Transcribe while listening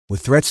With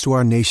threats to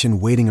our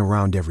nation waiting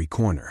around every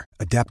corner,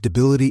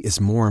 adaptability is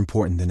more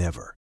important than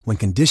ever. When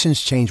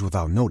conditions change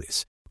without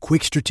notice,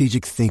 quick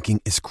strategic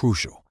thinking is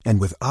crucial.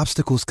 And with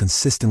obstacles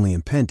consistently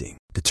impending,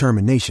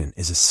 determination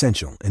is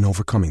essential in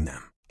overcoming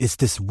them. It's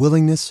this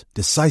willingness,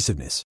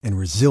 decisiveness, and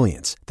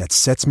resilience that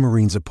sets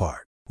Marines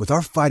apart. With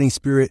our fighting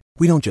spirit,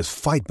 we don't just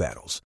fight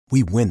battles,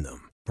 we win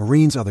them.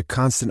 Marines are the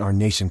constant our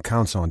nation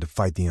counts on to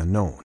fight the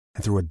unknown.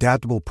 And through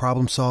adaptable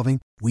problem solving,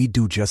 we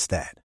do just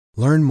that.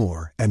 Learn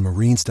more at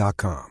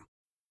marines.com.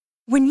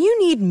 When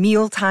you need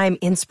mealtime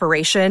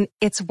inspiration,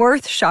 it's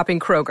worth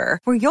shopping Kroger,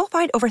 where you'll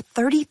find over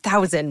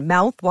 30,000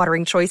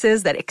 mouth-watering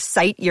choices that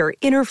excite your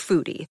inner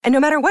foodie. And no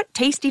matter what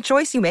tasty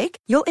choice you make,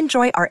 you'll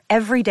enjoy our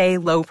everyday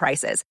low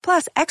prices,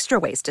 plus extra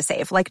ways to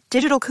save, like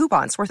digital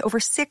coupons worth over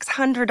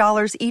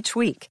 $600 each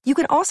week. You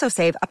can also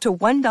save up to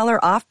 $1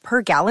 off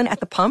per gallon at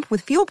the pump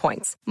with fuel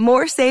points.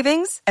 More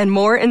savings and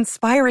more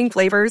inspiring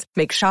flavors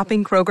make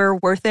shopping Kroger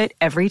worth it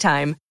every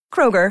time.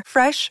 Kroger,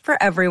 fresh for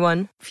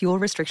everyone. Fuel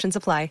restrictions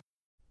apply.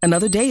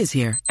 Another day is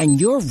here,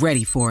 and you're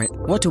ready for it.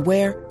 What to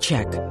wear?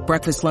 Check.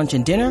 Breakfast, lunch,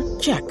 and dinner?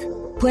 Check.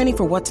 Planning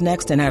for what's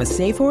next and how to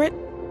save for it?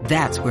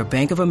 That's where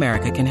Bank of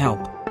America can help.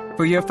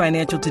 For your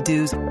financial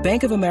to-dos,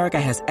 Bank of America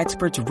has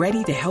experts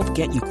ready to help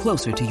get you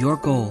closer to your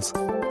goals.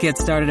 Get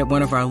started at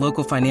one of our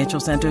local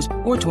financial centers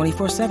or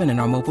 24/7 in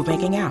our mobile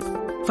banking app.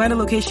 Find a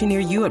location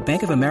near you at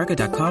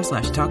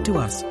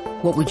bankofamerica.com/talktous.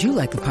 What would you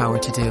like the power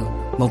to do?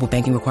 Mobile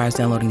banking requires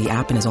downloading the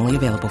app and is only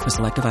available for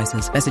select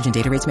devices. Message and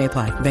data rates may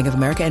apply. Bank of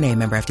America N.A.,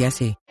 member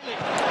FDIC.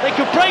 They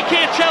could break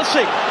here,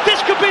 Chelsea.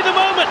 This could be the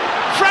moment.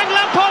 Frank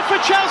Lampard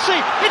for Chelsea.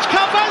 It's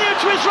Carvalho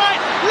to his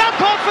right.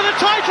 Lampard for the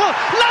title.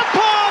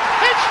 Lampard!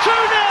 It's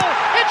 2-0.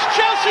 It's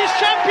Chelsea's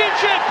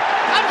championship.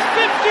 And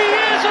 50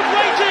 years of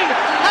waiting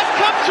have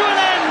come to an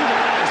end.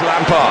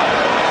 Lampard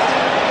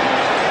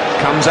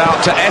comes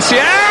out to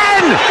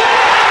Essien.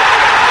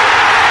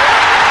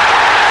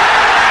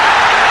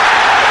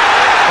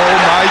 Oh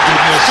my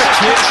goodness.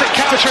 Classic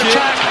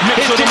counter-attack.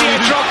 Here's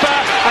Didier Drogba.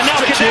 And now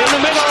get down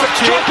the middle.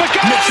 Drogba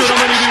goes.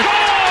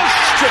 Scores!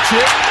 Stretch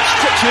it.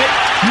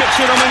 Mix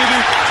it on Manidou.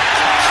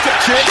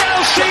 Stretch it.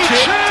 Chelsea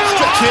 2,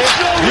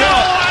 Arsenal 0.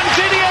 And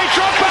Didier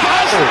Drogba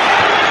has...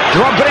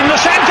 Drogba in the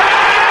centre.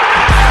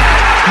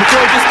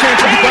 McCoy just came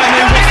from the guy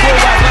named West Forward.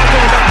 Now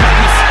going back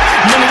madness.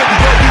 None of it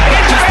will be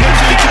back. Just make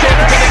sure you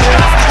get it.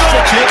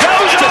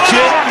 Stretch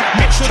it.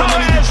 Mix it on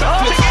Manidou.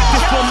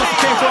 This one must have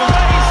came from...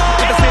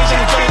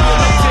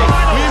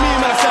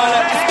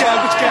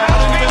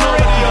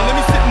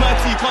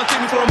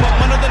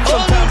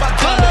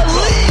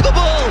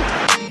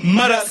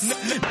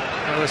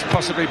 Well, as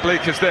possibly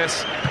bleak as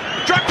this.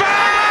 Drogba!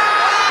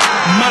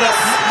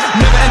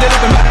 Never ended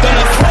up in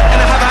McDonald's, and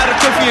I haven't had a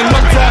trophy in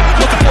long time.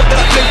 Not the fault that I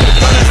played for the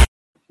Gunners.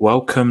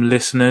 Welcome,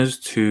 listeners,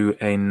 to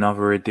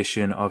another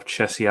edition of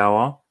Chessy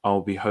Hour.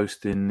 I'll be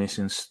hosting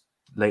this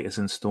latest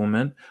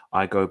installment.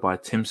 I go by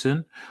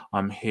Timson.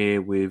 I'm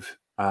here with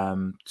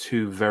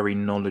two very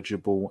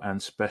knowledgeable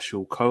and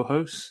special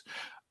co-hosts.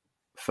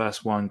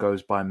 First one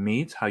goes by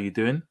Mead. How you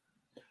doing?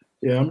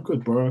 Yeah, I'm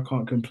good, bro. I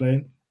can't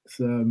complain. It's,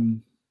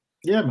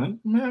 yeah, man.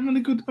 I'm in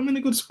a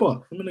good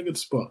spot.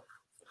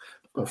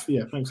 But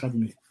yeah, thanks for having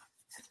me.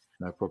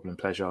 No problem,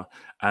 pleasure.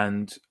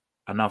 And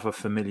another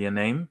familiar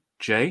name,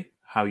 Jay.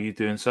 How you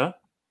doing, sir?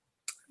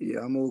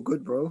 Yeah, I'm all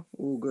good, bro.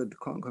 All good.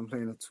 Can't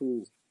complain at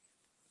all.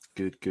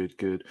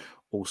 Good.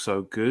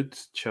 Also good.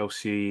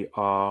 Chelsea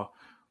are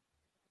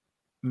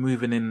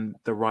moving in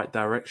the right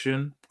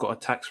direction. Got a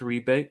tax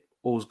rebate.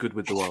 All's good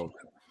with the world.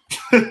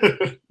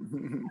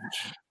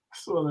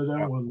 It's one of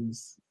them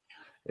ones.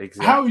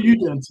 Exactly. How are you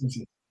doing,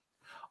 Timothy?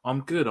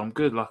 I'm good.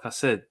 Like I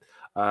said,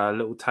 a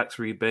little tax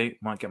rebate.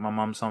 Might get my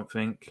mum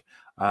something.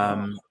 Or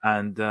I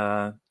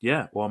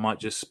might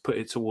just put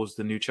it towards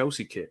the new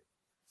Chelsea kit.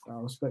 I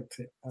respect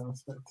it.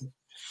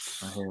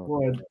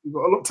 Boy, we've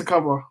got a lot to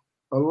cover.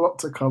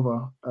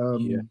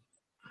 Yeah.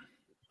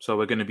 So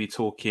we're going to be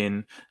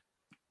talking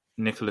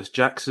Nicholas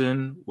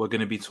Jackson. We're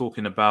going to be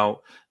talking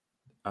about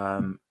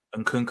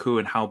Nkunku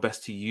and how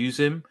best to use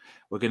him.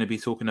 We're going to be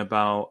talking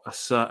about a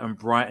certain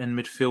Brighton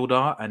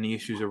midfielder and the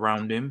issues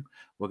around him.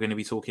 We're going to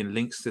be talking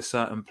links to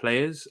certain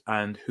players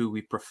and who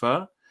we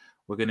prefer.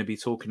 We're going to be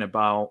talking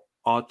about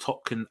our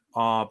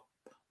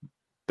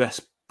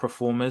best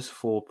performers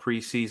for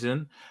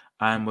pre-season.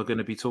 And we're going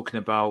to be talking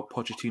about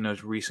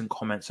Pochettino's recent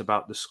comments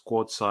about the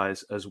squad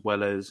size, as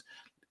well as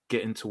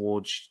getting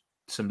towards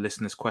some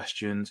listeners'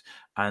 questions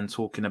and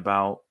talking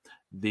about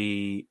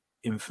the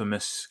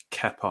infamous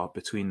Kepa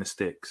between the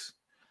sticks.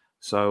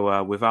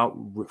 So without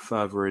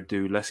further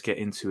ado, let's get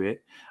into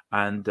it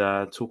and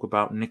talk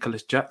about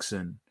Nicholas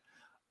Jackson.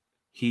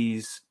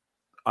 I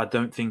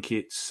don't think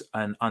it's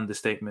an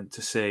understatement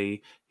to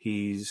say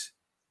he's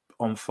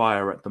on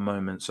fire at the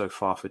moment so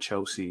far for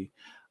Chelsea.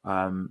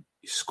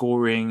 He's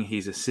scoring,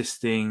 he's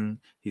assisting,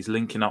 he's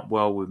linking up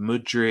well with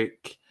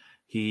Mudryk.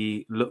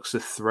 He looks a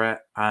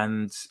threat,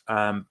 and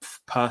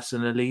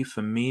personally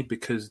for me,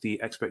 because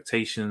the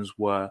expectations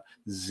were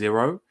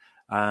zero,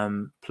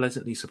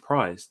 pleasantly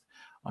surprised.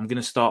 I'm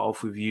going to start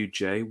off with you,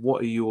 Jay.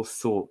 What are your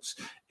thoughts?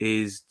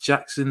 Is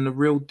Jackson the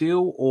real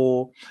deal,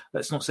 or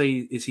let's not say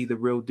is he the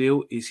real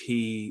deal? Is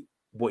he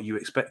what you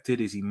expected?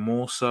 Is he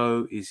more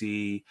so? Is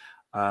he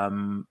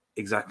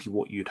exactly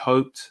what you'd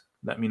hoped?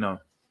 Let me know.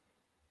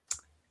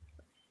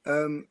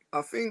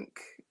 I think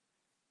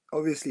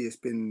obviously it's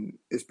been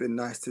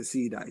nice to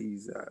see that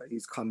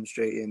he's come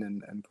straight in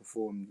and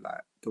performed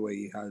like the way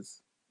he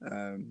has.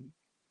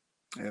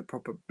 A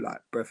proper like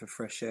breath of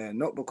fresh air.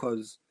 Not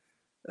because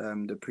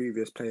the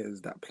previous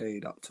players that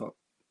played up top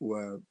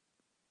were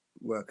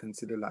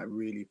considered like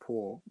really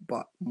poor,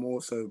 but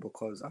more so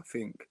because I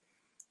think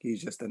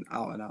he's just an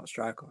out and out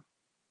striker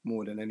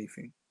more than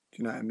anything. Do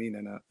you know what I mean?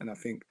 And I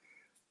think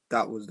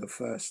that was the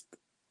first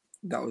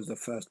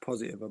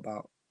positive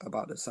about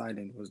the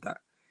signing, was that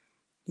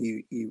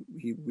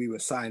we were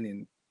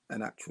signing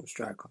an actual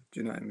striker. Do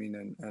you know what I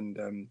mean?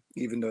 And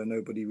even though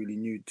nobody really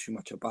knew too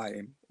much about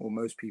him, or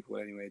most people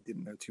anyway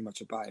didn't know too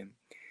much about him,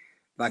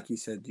 like you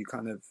said, you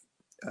kind of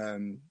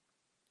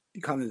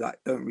like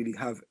don't really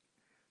have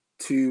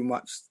too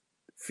much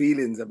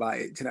feelings about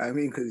it. Do you know what I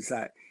mean? Because it's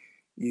like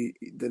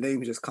the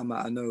names just come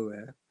out of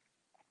nowhere.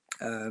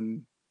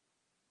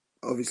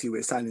 Obviously,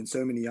 we're signing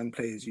so many young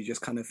players. You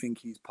just kind of think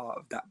he's part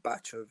of that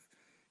batch of,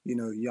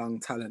 young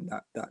talent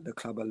that the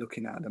club are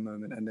looking at the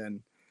moment. And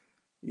then,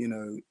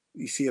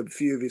 you see a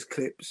few of his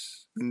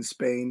clips in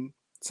Spain.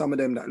 Some of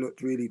them that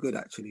looked really good,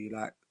 actually.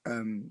 Like,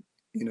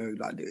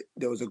 like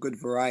there was a good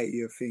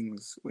variety of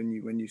things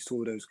when you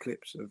saw those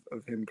clips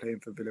of him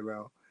playing for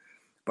Villarreal.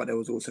 But there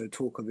was also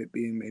talk of it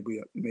being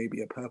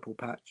maybe a purple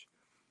patch.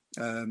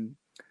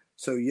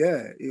 So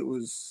yeah, it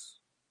was.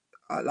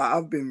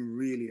 I've been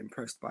really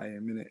impressed by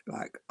him, innit?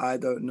 Like, I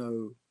don't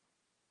know,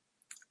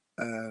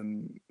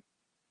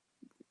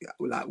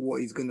 like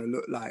what he's gonna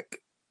look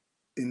like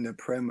in the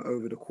Prem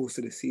over the course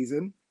of the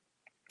season,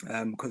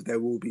 because there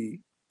will be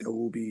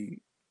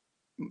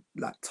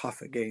like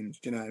tougher games.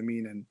 Do you know what I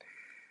mean? And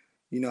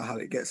you know how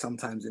it gets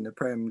sometimes in the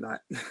Prem,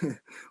 like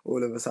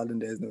all of a sudden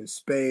there's no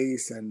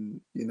space,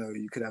 and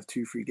you could have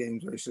 2-3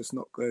 games where it's just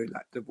not going,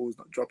 like the ball's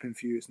not dropping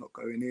for you, it's not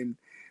going in,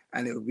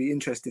 and it will be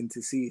interesting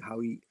to see how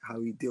he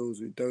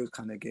deals with those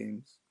kind of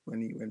games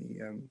when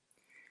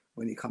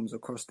he comes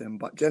across them.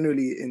 But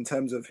generally, in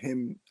terms of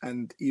him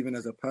and even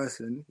as a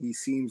person, he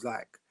seems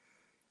like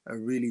a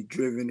really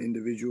driven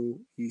individual.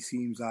 He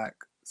seems like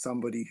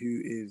somebody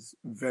who is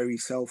very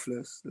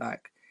selfless.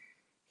 Like,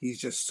 he's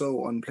just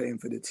so on playing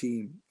for the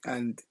team,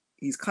 and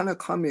he's kind of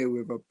come here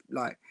with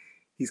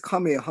he's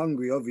come here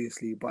hungry,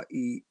 obviously, but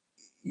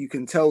you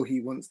can tell he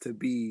wants to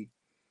be,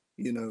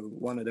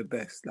 one of the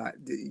best. Like,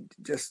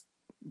 just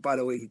by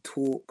the way he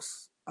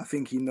talks, I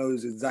think he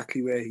knows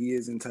exactly where he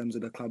is in terms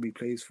of the club he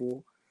plays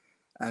for,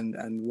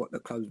 and what the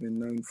club's been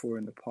known for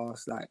in the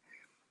past. Like,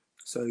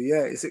 so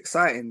yeah, it's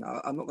exciting.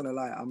 I'm not gonna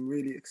lie, I'm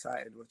really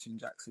excited watching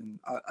Jackson.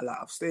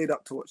 I've stayed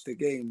up to watch the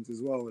games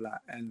as well,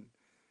 and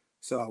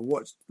so I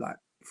watched like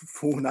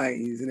full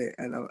 90s, innit?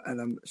 And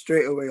I'm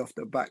straight away off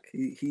the back.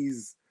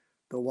 He's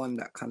the one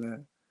that kind of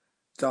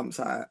jumps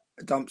out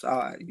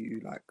at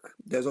you. Like,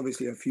 there's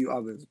obviously a few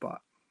others, but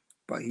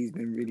he's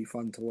been really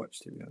fun to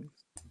watch, to be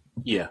honest.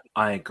 Yeah,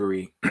 I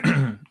agree.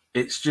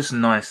 It's just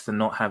nice to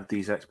not have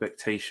these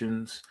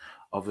expectations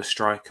of a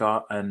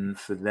striker, and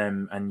for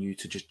them and you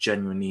to just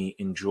genuinely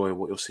enjoy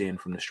what you're seeing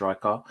from the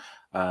striker.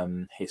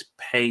 His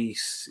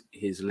pace,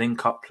 his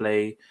link-up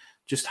play,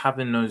 just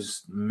having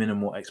those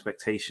minimal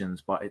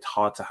expectations, but it's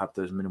hard to have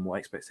those minimal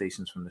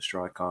expectations from the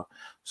striker.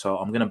 So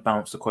I'm going to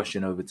bounce the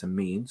question over to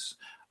Meads.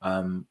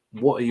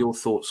 What are your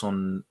thoughts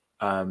on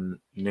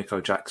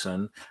Nico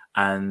Jackson,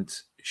 and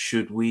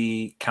should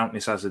we count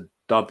this as a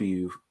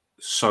W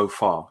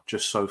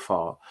just so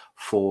far,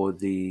 for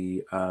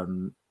the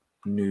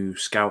new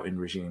scouting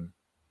regime?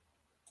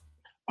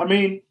 I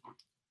mean,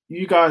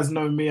 you guys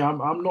know me.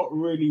 I'm not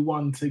really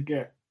one to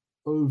get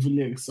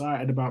overly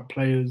excited about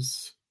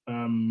players,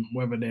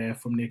 whether they're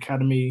from the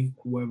academy,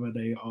 whether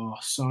they are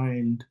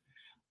signed.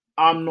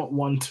 I'm not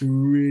one to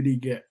really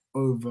get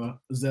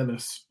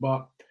overzealous,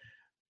 but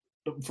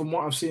from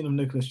what I've seen of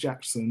Nicholas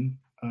Jackson,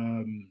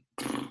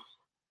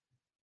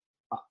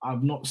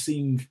 I've not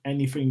seen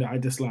anything that I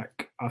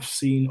dislike. I've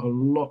seen a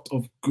lot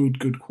of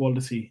good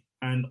quality,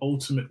 and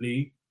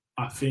ultimately,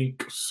 I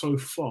think so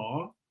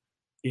far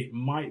it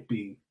might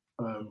be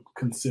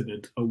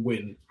considered a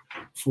win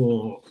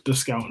for the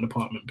scouting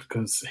department,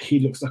 because he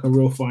looks like a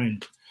real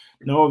find.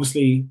 Now,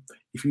 obviously,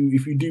 if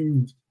you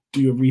do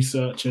your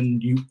research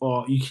and you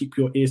keep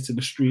your ears to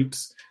the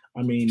streets,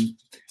 I mean,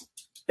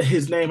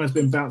 his name has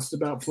been bounced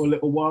about for a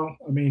little while.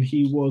 I mean,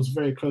 he was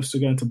very close to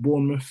going to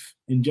Bournemouth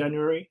in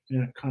January,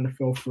 and it kind of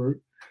fell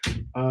through.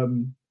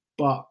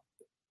 But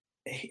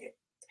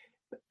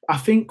I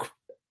think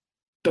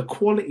the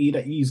quality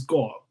that he's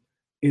got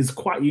is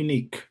quite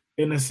unique,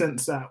 in a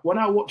sense that when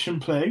I watch him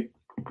play,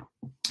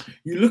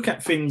 you look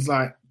at things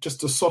like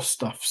just the soft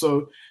stuff.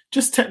 So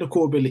just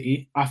technical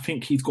ability, I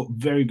think he's got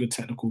very good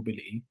technical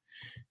ability.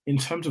 In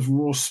terms of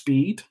raw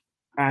speed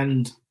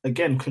and,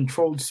 again,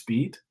 controlled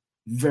speed,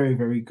 very,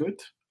 very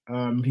good.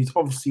 He's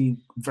obviously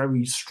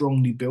very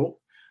strongly built.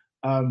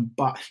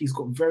 but he's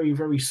got very,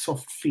 very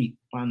soft feet,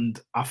 and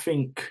I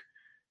think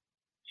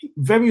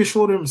very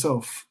assured of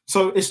himself.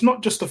 So it's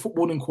not just the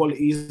footballing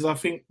qualities. I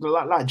think,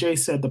 like Jay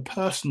said, the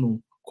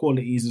personal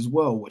qualities as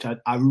well, which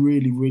I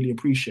really, really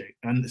appreciate.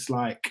 And it's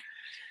like,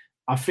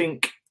 I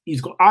think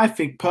I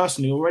think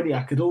personally already,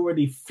 I could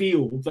already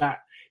feel that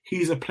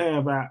he's a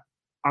player that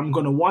I'm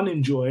going to, one,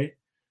 enjoy.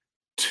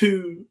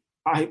 Two,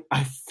 I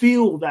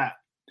feel that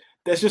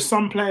there's just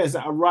some players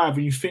that arrive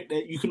and you think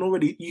that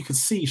you can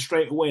see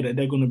straight away that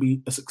they're going to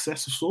be a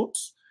success of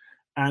sorts.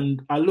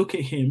 And I look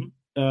at him,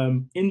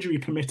 injury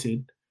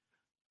permitted,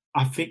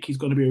 I think he's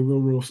going to be a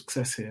real, real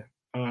success here.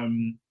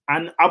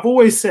 And I've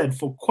always said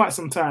for quite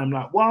some time,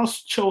 like,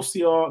 whilst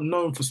Chelsea are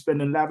known for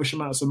spending lavish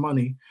amounts of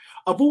money,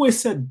 I've always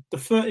said the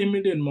 30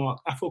 million mark,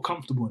 I feel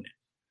comfortable in it.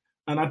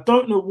 And I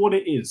don't know what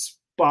it is,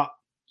 but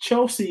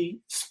Chelsea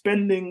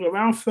spending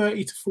around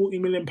 30 to 40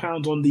 million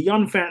pounds on the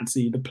young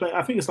fancy, the play,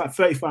 I think it's like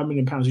 35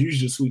 million pounds,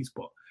 usually a sweet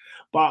spot.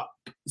 But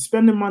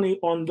spending money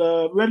on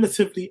the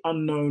relatively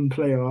unknown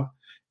player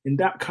in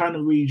that kind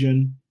of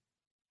region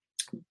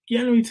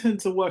generally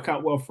tends to work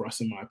out well for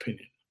us, in my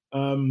opinion.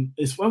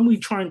 It's when we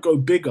try and go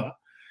bigger,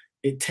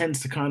 it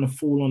tends to kind of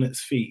fall on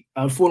its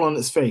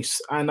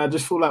face. And I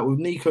just feel like with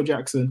Nico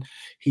Jackson,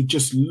 he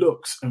just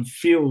looks and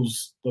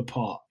feels the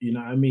part. You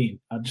know what I mean?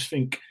 I just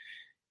think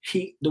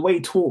the way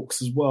he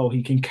talks as well,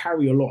 he can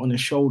carry a lot on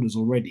his shoulders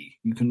already.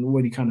 You can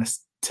already kind of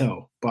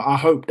tell. But I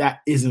hope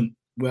that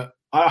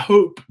I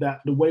hope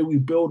that the way we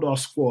build our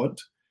squad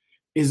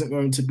isn't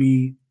going to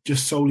be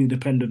just solely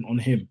dependent on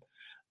him.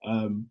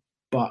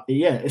 But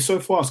yeah, it's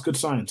good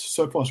signs.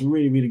 So far, it's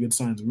really, really good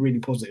signs. Really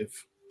positive.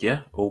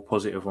 Yeah, all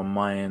positive on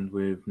my end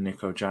with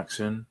Nico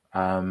Jackson.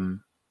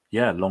 Long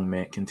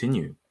may it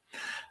continue.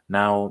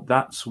 Now,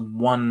 that's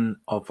one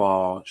of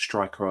our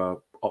striker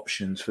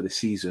options for the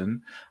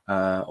season.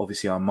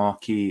 Obviously, our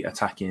marquee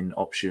attacking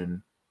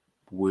option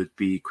would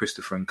be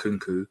Christopher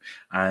Nkunku,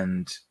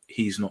 and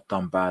he's not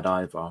done bad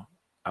either,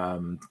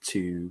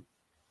 to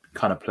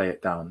kind of play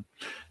it down.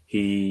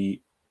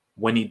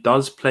 When he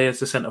does play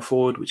as a centre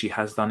forward, which he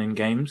has done in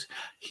games,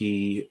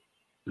 he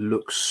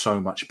looks so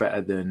much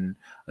better than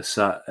a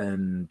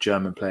certain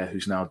German player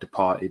who's now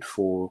departed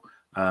for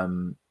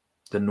the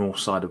north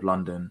side of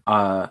London.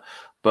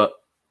 But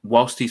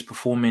whilst he's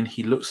performing,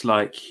 he looks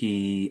like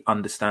he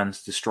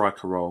understands the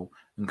striker role.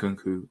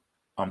 Nkunku,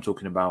 I'm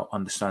talking about,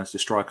 understands the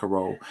striker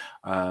role.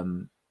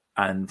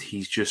 And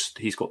he's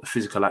got the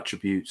physical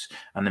attributes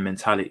and the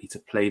mentality to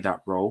play that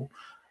role.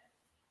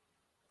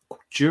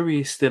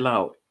 Jury is still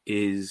out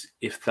is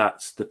if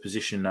that's the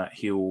position that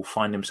he'll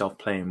find himself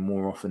playing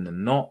more often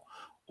than not,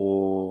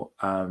 or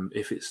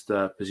if it's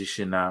the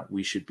position that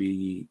we should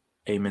be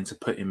aiming to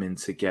put him in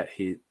to get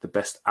the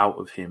best out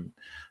of him.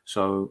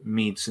 So,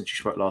 Mead, since you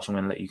spoke last, I'm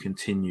going to let you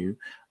continue.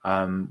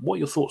 What are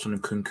your thoughts on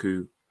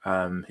Nkunku,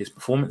 his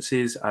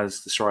performances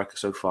as the striker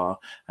so far,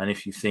 and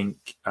if you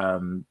think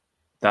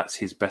that's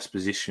his best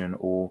position,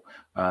 or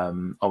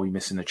are we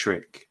missing a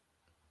trick?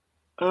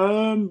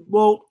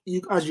 Well,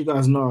 as you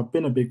guys know, I've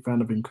been a big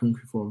fan of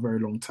Nkunku for a very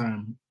long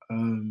time.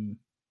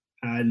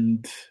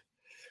 And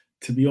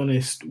to be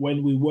honest,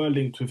 when we were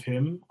linked with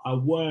him, I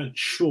weren't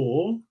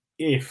sure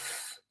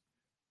if,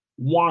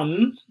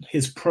 one,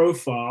 his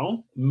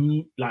profile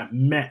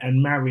met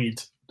and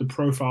married the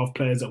profile of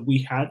players that we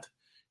had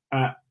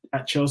at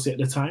Chelsea at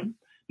the time.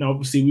 Now,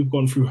 obviously, we've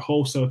gone through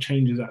wholesale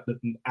changes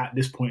at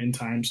this point in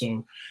time,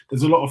 so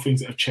there's a lot of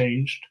things that have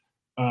changed.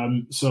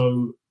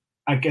 So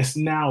I guess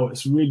now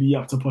it's really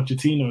up to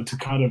Pochettino to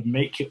kind of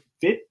make it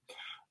fit.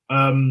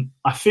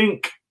 I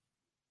think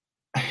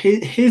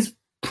his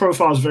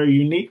profile is very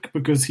unique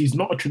because he's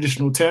not a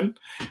traditional 10.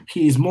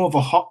 He's more of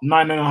a hot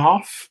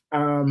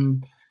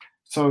 9.5.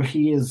 So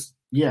he is,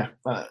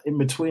 in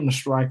between a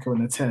striker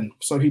and a 10.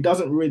 So he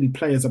doesn't really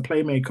play as a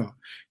playmaker.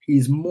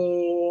 He's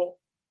more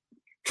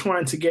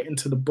trying to get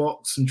into the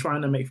box and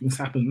trying to make things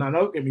happen. Now,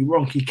 don't get me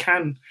wrong, he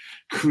can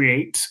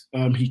create.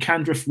 He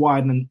can drift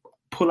wide and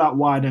pull out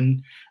wide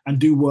and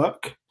do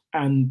work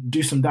and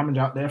do some damage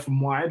out there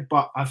from wide.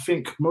 But I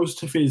think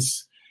most of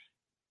his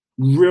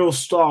real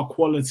star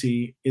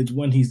quality is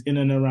when he's in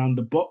and around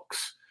the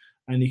box,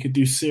 and he could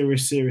do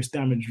serious, serious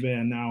damage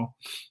there. Now,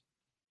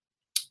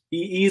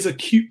 he is a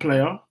cute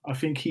player. I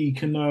think he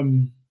can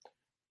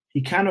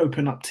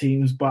open up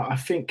teams, but I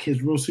think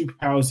his real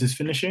superpower is his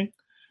finishing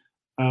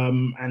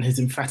and his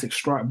emphatic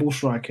ball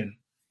striking.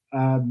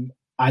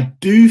 I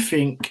do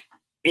think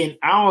in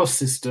our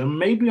system,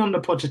 maybe under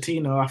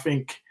Pochettino, I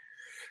think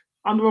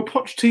under a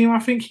Poch team, I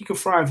think he could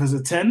thrive as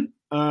a 10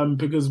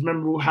 because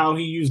remember how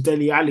he used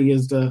Dele Alli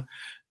as the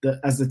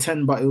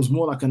 10, but it was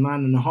more like a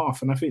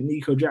 9.5. And I think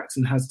Nico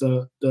Jackson has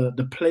the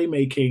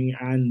playmaking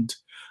and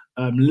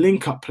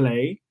link-up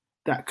play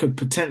that could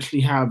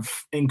potentially have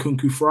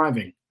Nkunku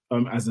thriving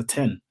as a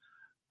 10.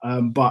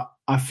 But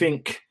I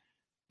think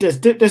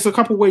there's a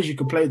couple of ways you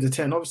could play the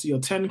 10. Obviously, your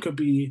 10 could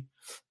be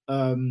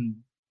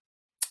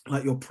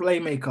like your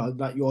playmaker,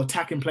 like your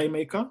attacking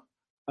playmaker.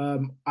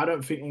 I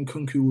don't think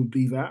Nkunku would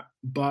be that,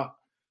 but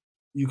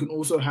you can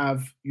also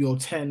have your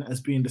 10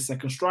 as being the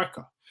second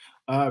striker.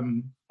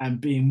 and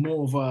being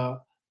more of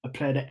a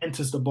player that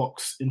enters the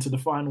box into the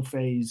final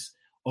phase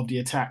of the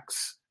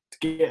attacks to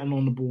getting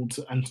on the ball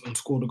and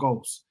score the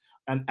goals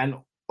and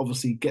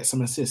obviously get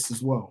some assists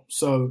as well.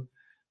 So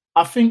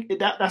I think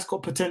that's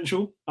got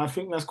potential. I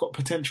think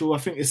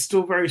it's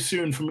still very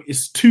soon for me.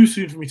 It's too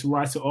soon for me to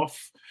write it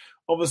off.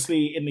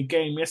 Obviously, in the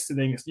game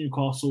yesterday against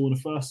Newcastle, in the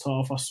first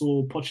half, I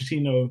saw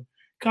Pochettino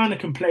kind of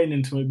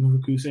complaining to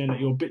Nkunku, saying that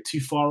you're a bit too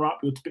far up,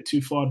 you're a bit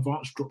too far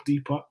advanced, drop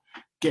deeper,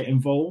 get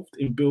involved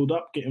in build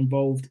up, get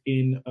involved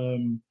in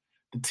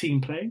the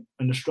team play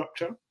and the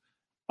structure.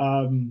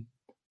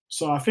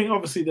 So I think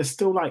obviously there's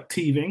still like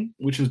teething,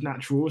 which is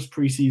natural. It's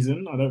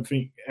pre-season. I don't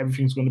think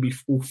everything's going to be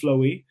all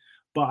flowy,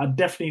 but I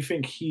definitely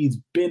think he's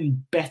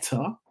been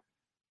better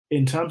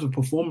in terms of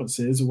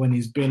performances when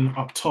he's been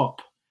up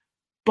top.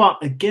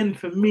 But again,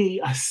 for me,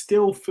 I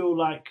still feel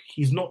like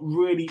he's not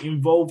really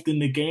involved in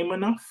the game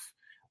enough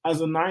as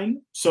a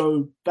 9.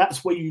 So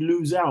that's where you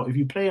lose out. If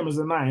you play him as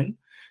a 9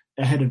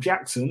 ahead of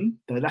Jackson,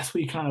 that's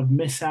where you kind of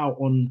miss out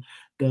on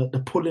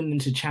the pulling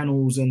into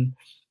channels and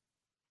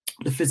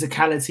the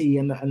physicality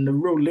and the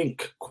real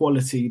link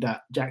quality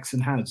that Jackson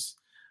has.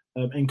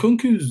 And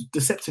Kunku's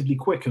deceptively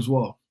quick as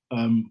well.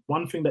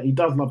 One thing that he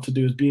does love to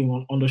do is being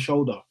on the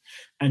shoulder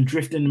and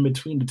drifting in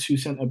between the two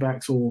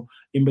centre-backs or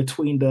in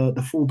between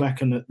the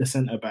full-back and the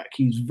centre-back.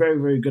 He's very,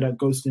 very good at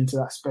ghosting into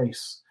that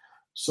space.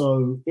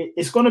 So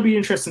it's going to be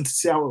interesting to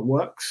see how it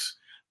works.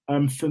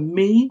 For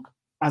me,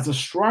 as a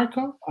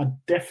striker, I'd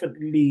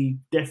definitely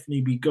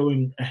be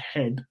going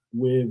ahead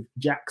with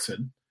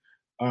Jackson.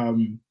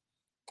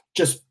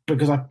 Just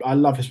because I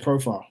love his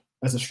profile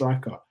as a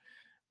striker.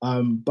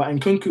 But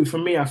Nkunku, for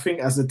me, I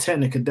think as a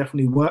 10, it could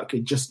definitely work.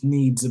 It just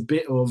needs a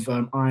bit of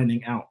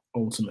ironing out,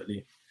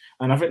 ultimately.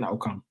 And I think that will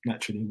come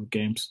naturally with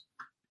games.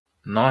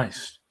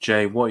 Nice.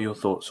 Jay, what are your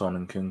thoughts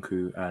on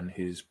Nkunku and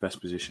his best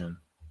position?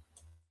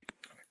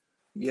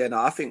 Yeah, no,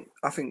 I think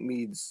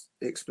Meads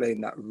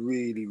explained that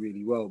really,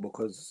 really well,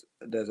 because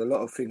there's a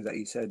lot of things that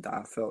he said that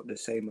I felt the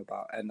same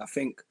about. And I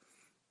think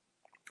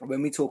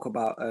when we talk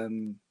about...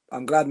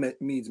 I'm glad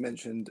Meads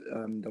mentioned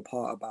the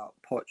part about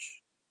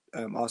Poch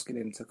asking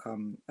him to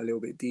come a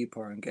little bit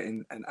deeper and get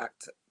in and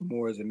act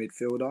more as a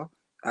midfielder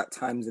at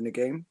times in the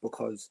game,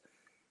 because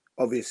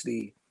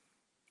obviously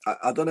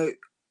I don't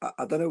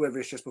know whether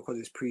it's just because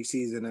it's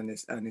pre-season and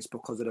it's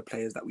because of the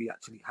players that we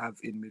actually have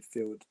in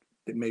midfield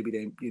that maybe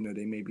they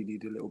maybe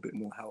need a little bit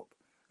more help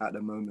at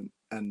the moment,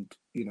 and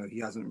he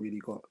hasn't really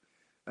got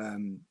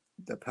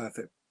the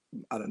perfect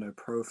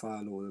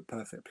profile or the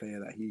perfect player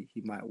that he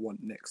might want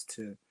next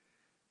to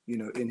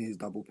in his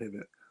double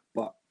pivot.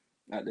 But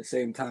at the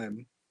same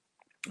time,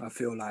 I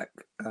feel like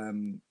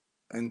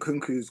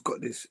Nkunku's got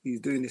this.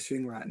 He's doing this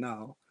thing right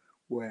now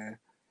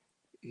where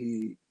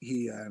he's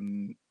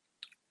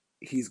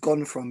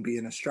gone from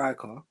being a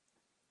striker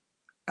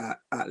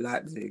at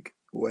Leipzig,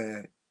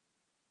 where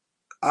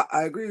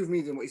I agree with me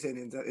in what he's saying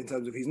in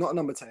terms of he's not a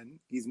number 10.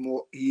 He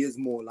is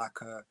more like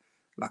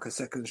a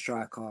second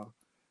striker.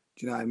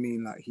 Do you know what I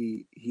mean? Like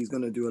he's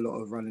gonna do a lot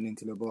of running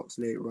into the box,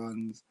 late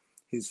runs.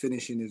 His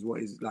finishing is what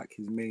is like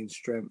his main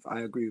strength.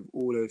 I agree with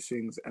all those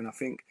things, and I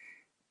think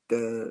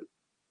the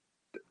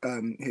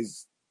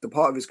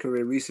part of his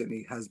career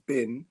recently has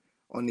been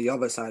on the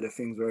other side of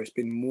things, where it's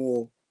been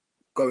more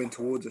going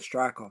towards a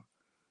striker.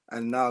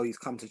 And now he's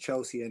come to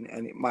Chelsea, and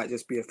it might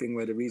just be a thing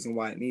where the reason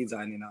why it needs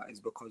ironing out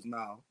is because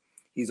now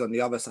he's on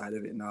the other side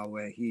of it now,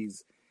 where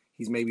he's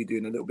maybe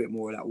doing a little bit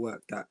more of that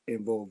work that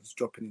involves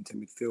dropping into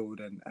midfield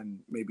and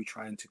maybe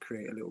trying to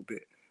create a little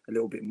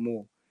bit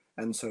more.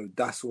 And so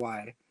that's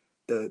why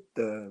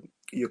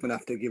you're gonna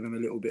have to give him a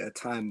little bit of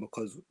time,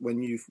 because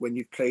when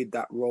you've played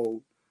that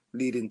role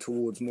leading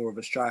towards more of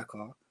a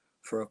striker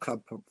for a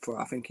club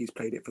I think he's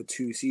played it for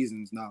 2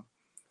 seasons now,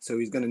 so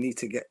he's gonna need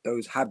to get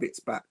those habits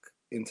back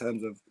in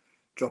terms of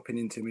dropping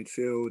into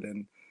midfield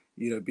and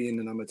being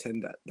the number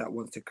 10 that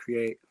wants to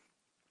create.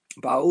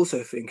 But I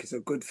also think it's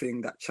a good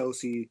thing that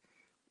Chelsea,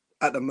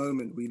 at the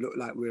moment, we look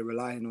like we're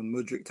relying on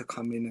Mudryk to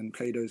come in and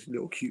play those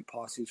little cute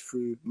passes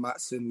through.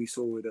 Maatsen we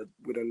saw with a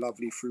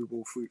lovely through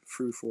ball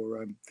through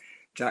for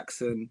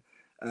Jackson.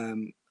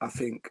 I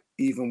think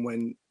even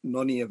when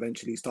Noni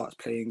eventually starts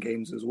playing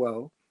games as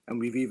well, and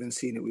we've even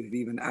seen it with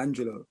even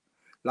Angelo,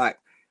 like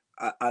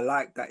I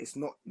like that it's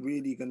not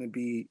really going to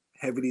be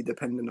heavily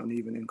dependent on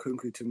even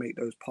Nkunku to make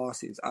those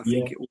passes. I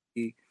think it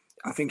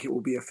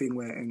will be a thing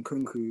where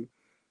Nkunku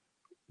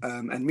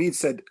and Mead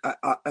said.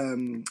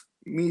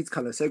 Meads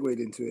kind of segued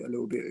into it a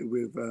little bit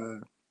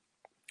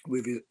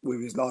with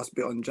his last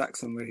bit on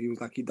Jackson, where he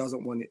was like he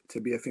doesn't want it to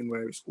be a thing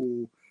where it's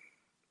all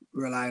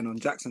relying on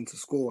Jackson to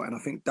score, and I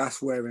think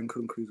that's where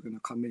Nkunku is going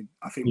to come in.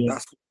 I think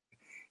that's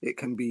it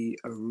can be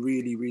a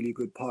really, really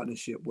good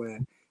partnership where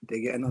they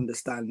get an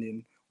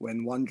understanding.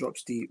 When one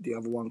drops deep, the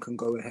other one can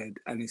go ahead,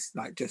 and it's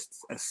like just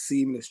a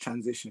seamless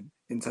transition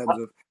in terms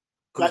of.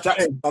 Like,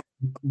 Jackson,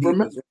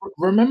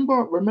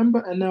 remember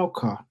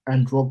Anelka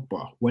and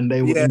Drogba when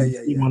they were in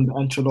the team under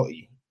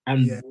Ancelotti,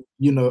 and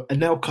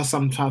Anelka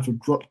sometimes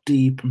would drop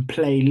deep and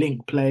play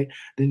link play.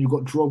 Then you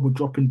got Drogba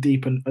dropping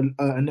deep and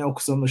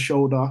Anelka's on the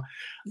shoulder.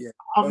 Yeah,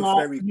 I'm both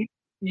like, very.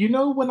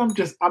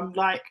 I'm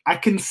like, I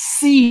can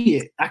see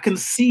it. I can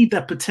see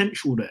the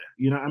potential there.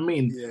 You know what I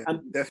mean? Yeah, And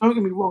don't get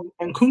definitely. me wrong,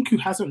 and Kunku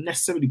hasn't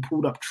necessarily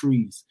pulled up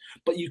trees,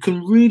 but you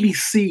can really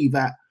see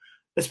that,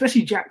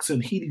 especially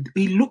Jackson, he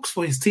looks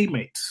for his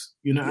teammates.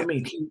 You know what I Yeah.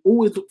 mean? He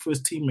always looked for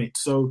his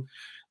teammates. So,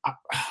 I,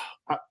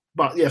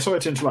 but yeah, sorry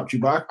to interrupt you,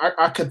 but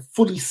I could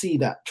fully see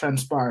that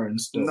transpiring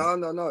still.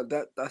 No.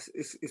 That's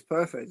it's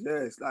perfect. Yeah,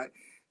 it's like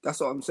that's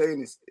what I'm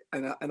saying.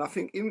 And I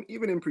think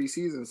even in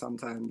preseason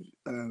sometimes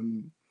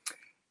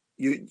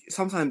you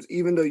sometimes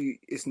even though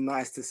it's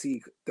nice to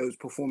see those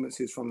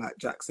performances from like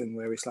Jackson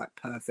where it's like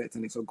perfect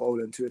and it's a goal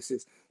and 2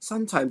 assists.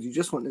 Sometimes you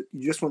just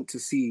want to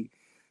see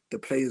the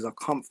players are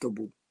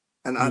comfortable,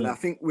 and Yeah, I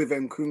think with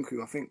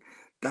Nkunku, I think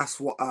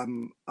that's what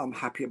I'm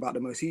happy about the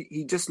most.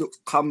 He just looks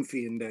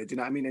comfy in there. Do you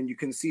know what I mean? And you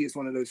can see it's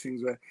one of those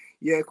things where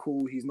yeah,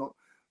 cool, he's not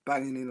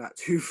banging in like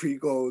 2-3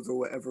 goals or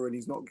whatever, and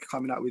he's not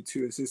coming out with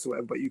 2 assists or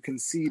whatever, but you can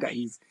see that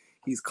he's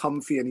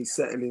comfy and he's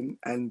settling.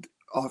 And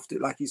after,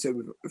 like you said,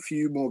 with a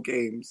few more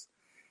games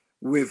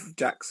with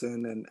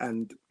Jackson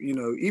and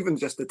even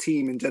just the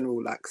team in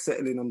general, like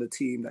settling on the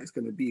team that it's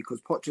going to be,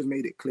 because Poch has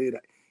made it clear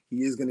that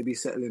he is going to be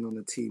settling on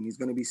the team. He's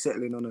going to be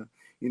settling on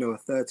a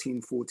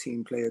 13,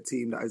 14 player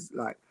team that is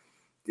like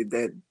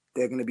they're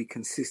going to be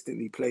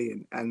consistently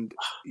playing, and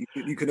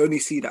you can only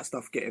see that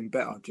stuff getting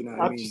better. Do you know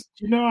what I mean?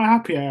 you know how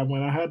happy I am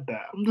when I heard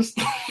that. I'm just,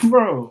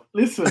 bro.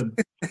 Listen,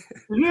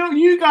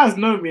 you guys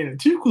know me, and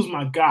Tuchel's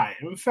my guy.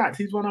 In fact,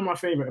 he's one of my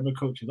favorite ever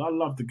coaches. I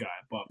love the guy,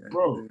 but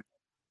bro, Yeah,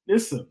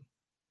 listen.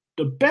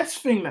 The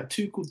best thing that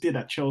Tuchel did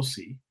at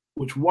Chelsea,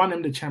 which won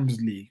him the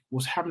Champions League,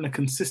 was having a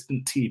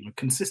consistent team, a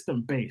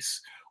consistent base,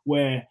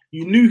 where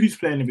you knew who's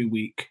playing every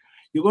week.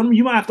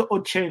 You might have the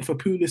odd change for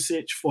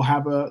Pulisic, for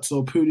Havertz,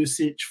 or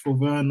Pulisic for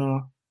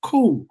Werner.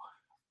 Cool,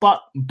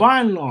 but by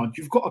and large,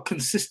 you've got a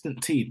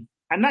consistent team,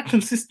 and that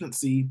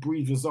consistency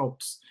breeds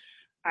results.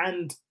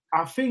 And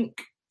I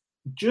think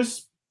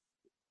just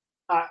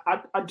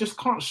I just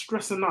can't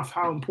stress enough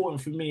how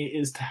important for me it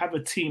is to have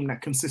a team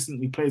that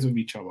consistently plays with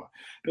each other.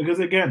 Because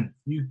again,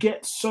 you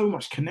get so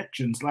much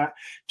connections. Like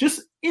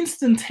just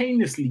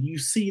instantaneously, you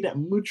see that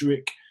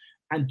Mudryk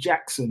and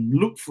Jackson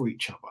look for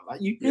each other.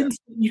 Like yeah,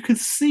 you could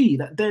see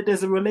that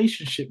there's a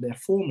relationship there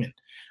forming.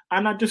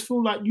 And I just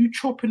feel like you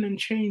chopping and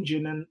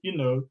changing, and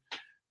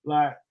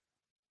like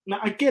now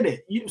I get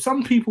it.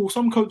 Some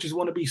coaches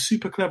want to be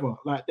super clever.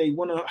 Like they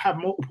want to have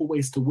multiple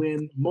ways to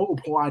win,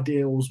 multiple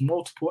ideals,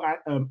 multiple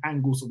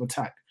angles of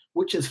attack,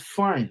 which is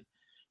fine.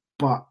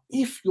 But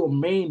if your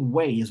main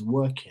way is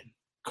working,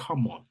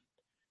 come on,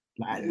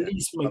 like at yeah.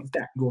 least make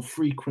that your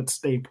frequent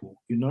staple,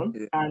 you know.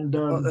 Yeah.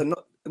 And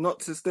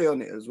Not to stay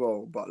on it as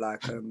well, but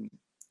like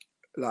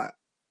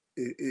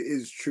it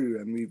is true,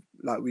 and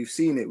we've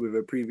seen it with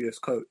a previous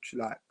coach,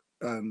 like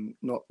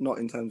not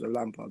in terms of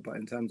Lampard, but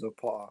in terms of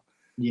Potter.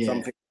 yeah,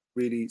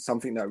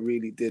 Something that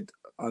really did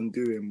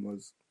undo him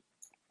was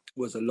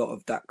a lot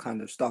of that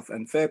kind of stuff.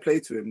 And fair play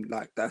to him,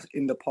 like that's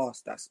in the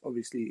past. That's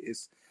obviously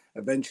is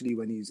eventually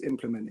when he's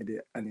implemented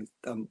it and it's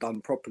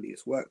done properly,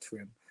 it's worked for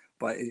him.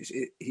 But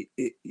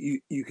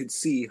you could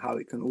see how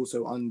it can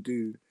also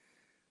undo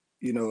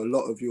a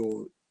lot of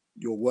your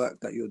work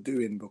that you're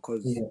doing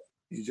because yeah.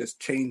 you're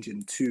just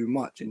changing too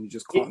much and you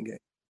just It, can't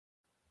get.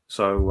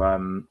 So,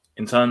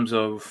 in terms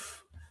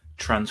of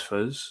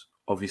transfers,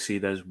 obviously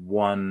there's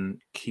one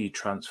key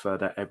transfer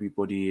that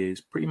everybody is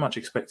pretty much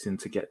expecting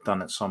to get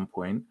done at some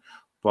point,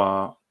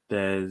 but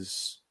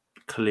there's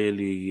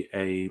clearly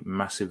a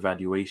massive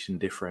valuation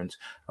difference,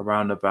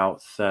 around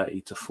about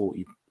 30 to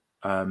 40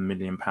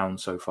 million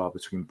pounds so far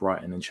between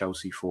Brighton and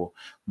Chelsea for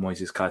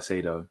Moises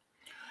Caicedo.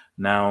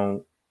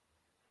 Now,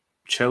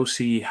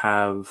 Chelsea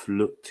have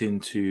looked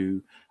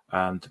into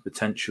the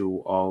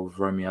potential of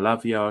Romeo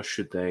Lavia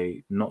should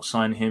they not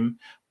sign him,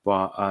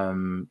 but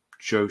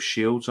Joe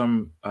Shields,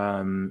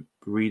 I'm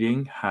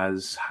reading,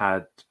 has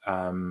had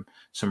some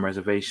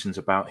reservations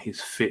about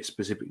his fit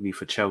specifically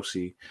for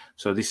Chelsea.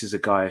 So this is a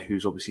guy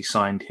who's obviously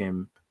signed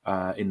him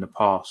in the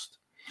past.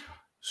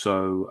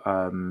 So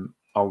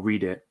I'll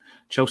read it.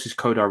 Chelsea's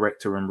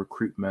co-director and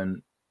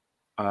recruitment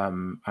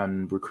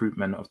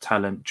of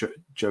talent,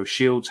 Joe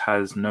Shields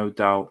has no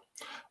doubt.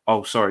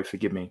 Oh, sorry,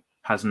 forgive me.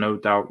 Has no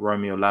doubt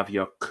Romeo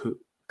Lavia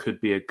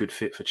could be a good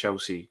fit for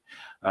Chelsea.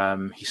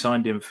 He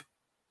signed him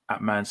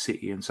at Man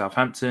City and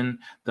Southampton.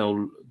 They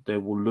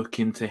will look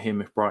into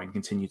him if Brighton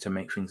continue to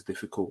make things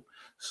difficult.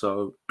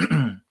 So,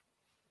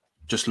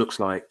 just looks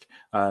like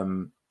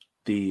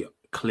the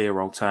clear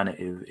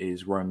alternative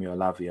is Romeo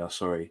Lavia.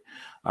 Sorry.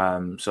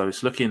 So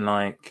it's looking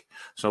like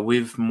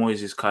with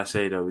Moises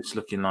Caicedo, it's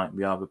looking like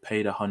we either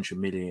paid 100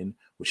 million,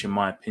 which in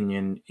my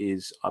opinion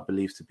is, I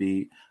believe, to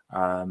be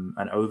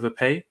an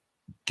overpay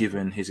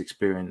given his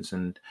experience,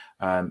 and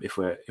if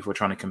we're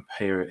trying to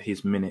compare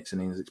his minutes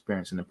and his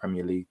experience in the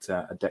Premier League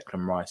to a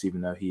Declan Rice, even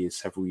though he is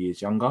several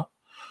years younger.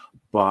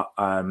 But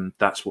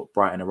that's what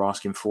Brighton are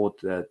asking for.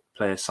 The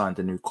player signed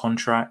a new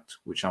contract,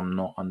 which I'm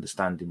not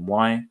understanding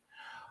why.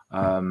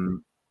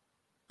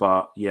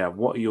 But yeah,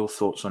 what are your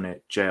thoughts on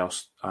it, Jay?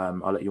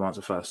 I'll let you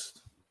answer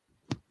first.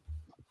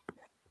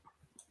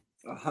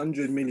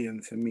 100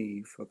 million for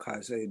me for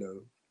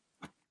Caicedo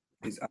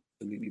is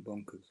absolutely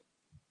bonkers.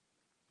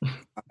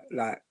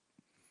 Like,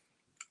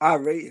 I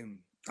rate him.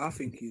 I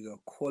think he's a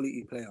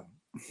quality player.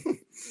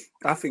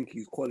 I think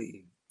he's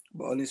quality.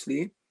 But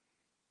honestly,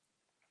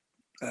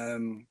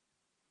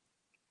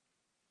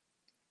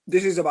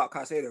 this is about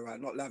Caicedo, right?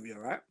 Not Lavia,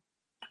 right?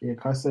 Yeah,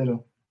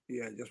 Caicedo.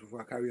 Yeah, just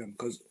before I carry on.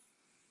 Because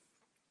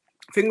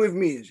the thing with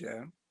me is,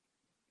 yeah,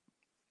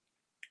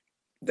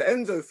 the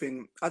Enzo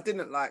thing, I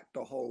didn't like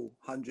the whole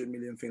 100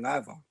 million thing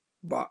either.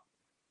 But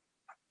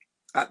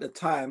at the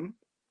time,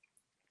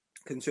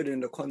 considering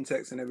the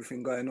context and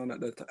everything going on at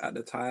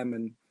the time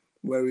and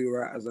where we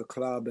were at as a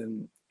club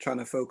and trying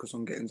to focus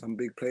on getting some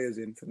big players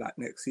in for that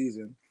next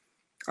season,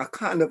 I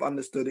kind of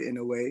understood it in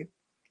a way.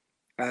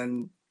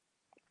 And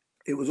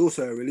it was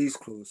also a release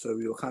clause, so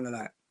we were kind of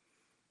like,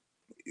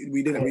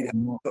 we didn't really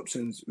have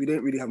options. We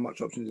didn't really have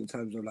much options in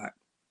terms of like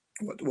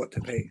what to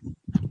pay.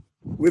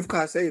 With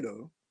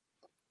Caicedo,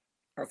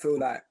 I feel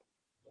like,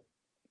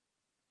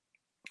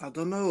 I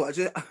don't know.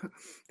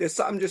 There's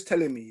something just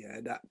telling me, yeah,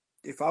 that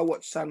if I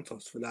watch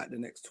Santos for like the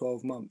next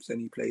 12 months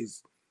and he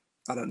plays,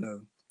 I don't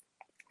know,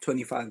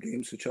 25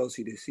 games for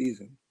Chelsea this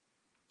season,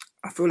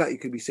 I feel like you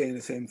could be saying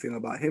the same thing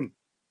about him.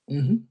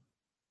 Mm-hmm.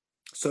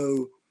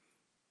 So,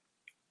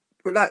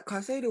 but like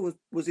Caicedo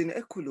was in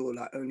Ecuador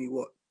like only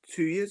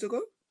 2 years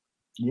ago?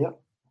 Yep.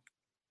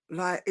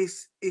 Like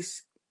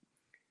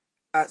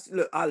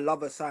look, I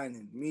love a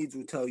signing. Meads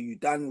will tell you,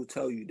 Dan will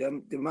tell you,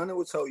 the man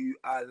will tell you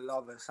I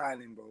love a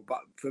signing, bro.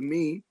 But for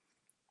me,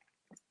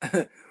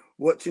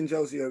 watching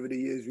Chelsea over the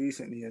years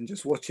recently and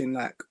just watching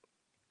like,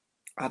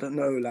 I don't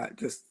know, like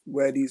just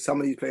where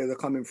some of these players are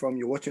coming from.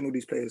 You're watching all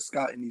these players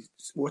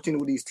watching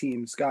all these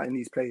teams scouting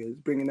these players,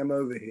 bringing them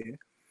over here,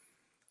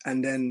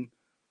 and then,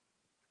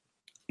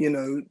 you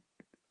know,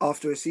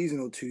 after a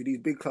season or two, these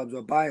big clubs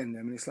are buying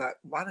them, and it's like,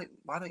 why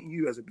don't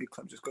you as a big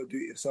club just go do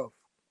it yourself?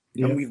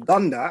 Yeah. And we've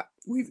done that.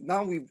 We've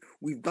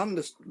done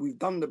this. We've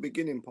done the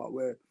beginning part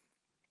where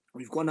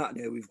we've gone out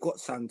there. We've got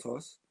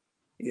Santos.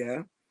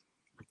 Yeah,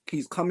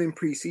 he's come in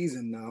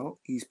pre-season now.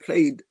 He's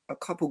played a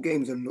couple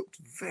games and looked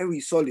very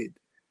solid.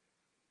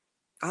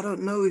 I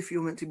don't know if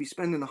you're meant to be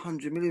spending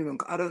 100 million on.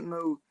 I don't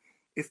know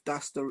if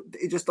that's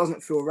it just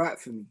doesn't feel right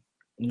for me.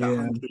 That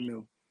 100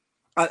 mil,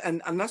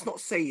 and that's not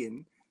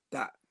saying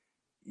that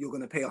you're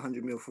going to pay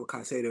 100 mil for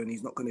Caicedo and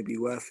he's not going to be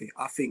worth it.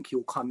 I think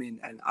he'll come in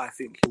and I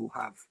think he'll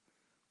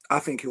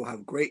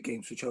have great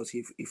games for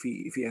Chelsea if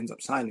he ends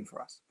up signing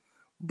for us.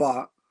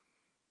 But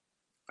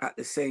at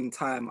the same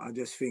time, I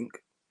just think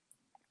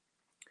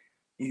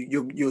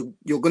you're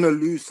going to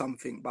lose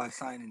something by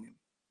signing him.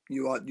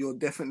 You're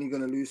definitely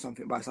going to lose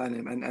something by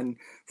signing him, and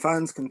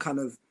fans can kind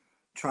of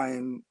try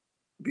and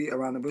beat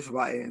around the bush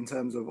about it in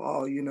terms of,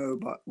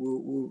 but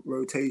we'll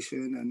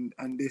rotation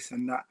and this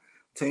and that.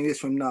 I'm telling you this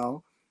from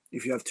now,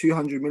 if you have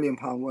 £200 million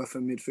worth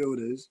of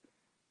midfielders,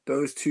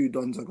 those two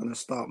dons are going to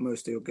start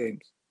most of your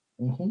games.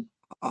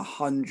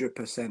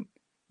 100%.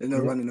 There's no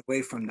running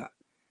away from that.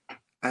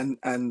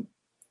 And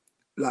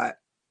like,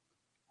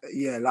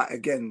 yeah, like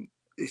again,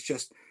 it's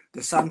just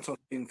the Santos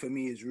thing for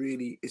me is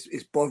really,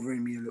 it's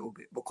bothering me a little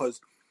bit because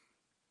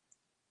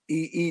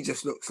he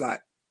just looks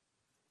like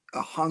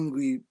a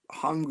hungry,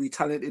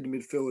 talented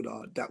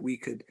midfielder that we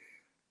could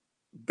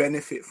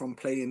benefit from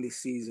playing this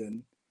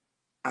season,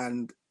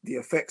 and the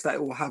effects that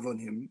it will have on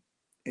him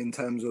in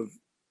terms of,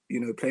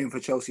 playing for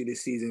Chelsea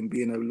this season,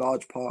 being a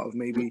large part of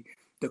maybe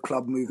the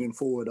club moving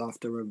forward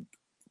after a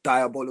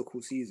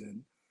diabolical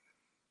season.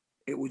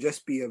 It will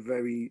just be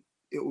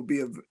it will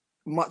be a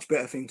much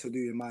better thing to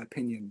do, in my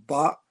opinion.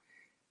 But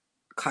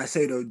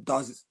Caicedo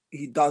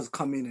does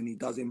come in and he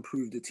does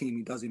improve the team.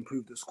 He does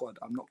improve the squad.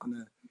 I'm not going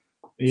to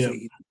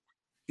say,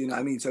 you know what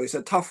I mean? So it's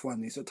a tough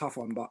one.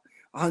 But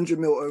 100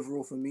 mil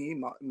overall for me,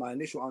 my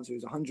initial answer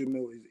is 100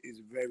 mil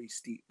is very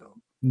steep though.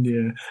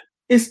 Yeah.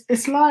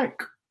 It's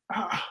like,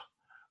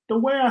 the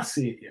way I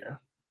see it, yeah,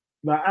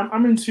 like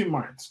I'm in two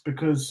minds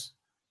because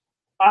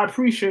I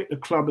appreciate the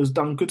club has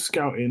done good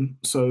scouting.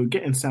 So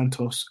getting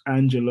Santos,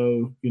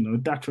 Angelo,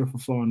 Datra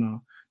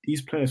Fofana,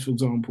 these players, for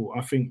example,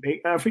 I think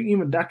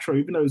even Datra,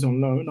 even though he's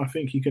on loan, I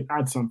think he could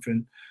add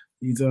something.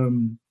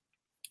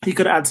 He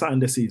could add something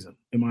this season,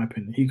 in my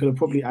opinion. He could have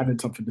probably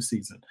added something this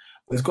season.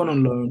 But he's gone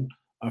on loan.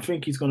 I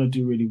think he's going to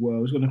do really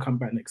well. He's going to come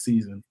back next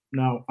season.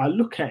 Now, I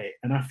look at it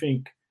and I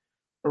think,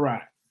 all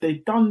right,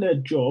 they've done their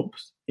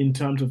jobs in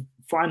terms of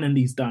finding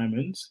these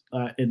diamonds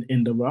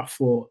in the rough,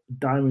 or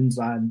diamonds,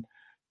 and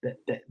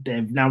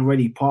they're now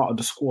already part of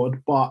the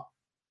squad. But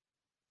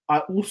I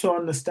also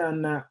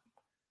understand that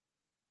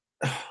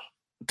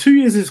 2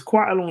 years is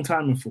quite a long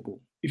time in football.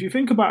 If you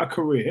think about a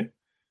career,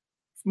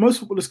 most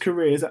footballers'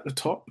 careers at the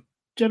top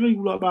generally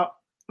will about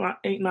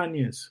 8-9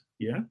 years.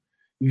 Yeah,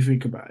 if you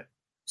think about it.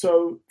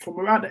 So from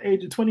around the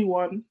age of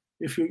 21,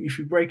 if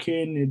you break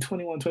in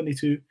 21,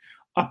 22,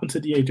 up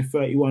until the age of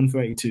 31,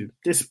 32,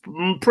 this is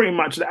pretty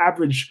much the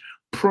average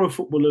pro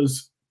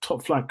footballer's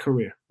top flight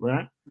career,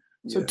 right?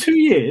 So 2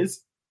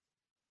 years,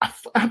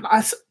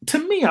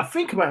 to me, I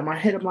think about it in my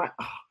head, I'm like,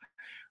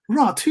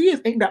 2 years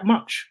ain't that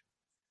much.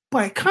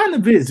 But it kind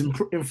of is in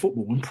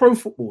football, in pro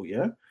football,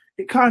 yeah?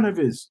 It kind of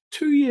is.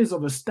 2 years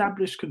of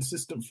established,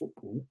 consistent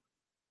football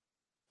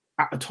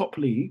at a top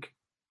league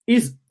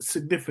is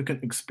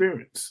significant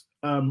experience,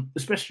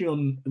 especially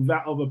on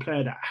that of a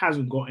player that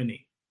hasn't got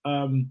any.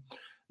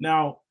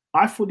 Now,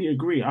 I fully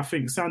agree. I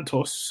think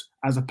Santos,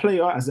 as a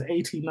player, as an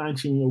 18,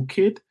 19-year-old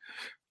kid,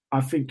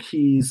 I think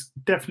he's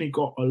definitely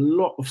got a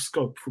lot of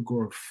scope for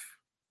growth.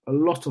 A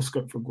lot of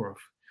scope for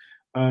growth.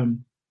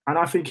 And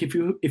I think if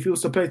he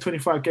was to play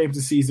 25 games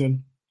a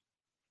season,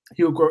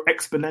 he'll grow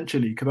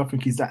exponentially because I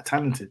think he's that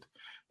talented.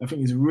 I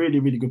think he's a really,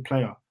 really good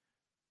player.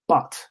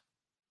 But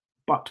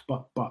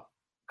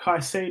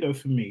Caicedo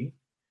for me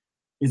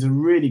is a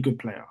really good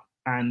player.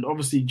 And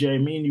obviously, Jay,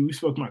 me and you, we've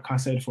spoken about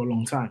Caicedo for a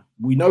long time.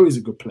 We know he's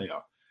a good player.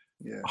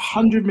 Yeah.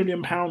 £100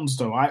 million,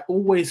 though, I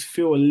always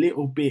feel a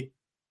little bit...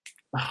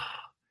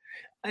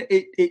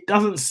 It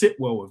doesn't sit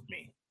well with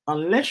me.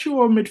 Unless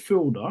you're a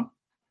midfielder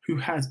who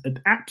has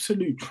an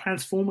absolute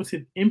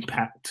transformative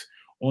impact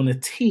on a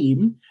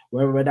team,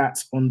 whether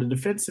that's on the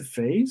defensive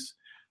phase,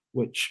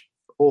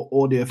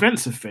 or the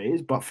offensive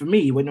phase. But for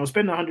me, when you're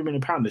spending £100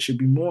 million, there should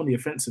be more on the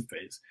offensive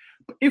phase.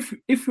 But if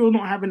you're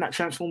not having that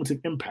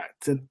transformative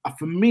impact, then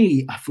for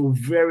me, I feel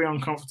very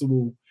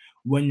uncomfortable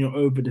when you're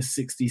over the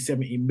 60,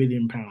 70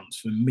 million pounds.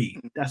 For me,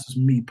 that's just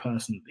me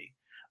personally.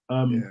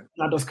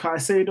 Now, does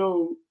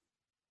Caicedo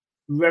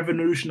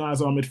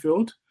revolutionize our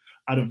midfield?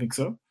 I don't think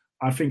so.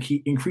 I think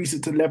he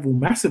increases the level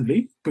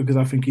massively because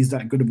I think he's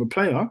that good of a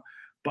player,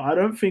 but I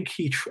don't think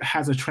he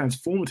has a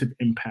transformative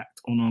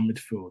impact on our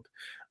midfield.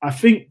 I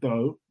think,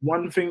 though,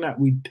 one thing that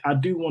I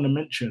do want to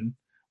mention,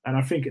 and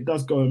I think it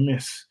does go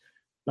amiss,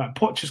 like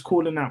Poch is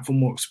calling out for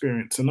more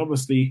experience. And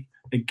obviously,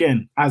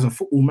 again, as a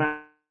football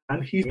man,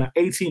 he's like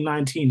 18,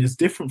 19 is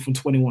different from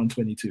 21,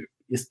 22.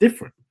 It's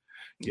different,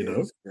 you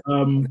know?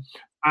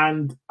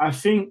 And I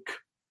think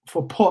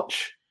for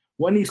Poch,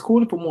 when he's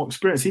calling for more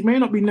experience, he may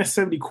not be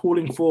necessarily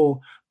calling for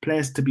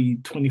players to be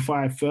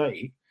 25,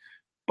 30,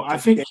 but I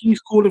think he's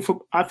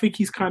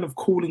kind of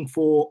calling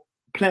for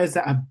players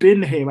that have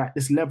been here at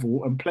this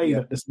level and played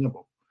at this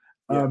level.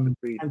 And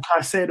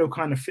Caicedo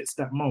kind of fits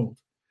that mold.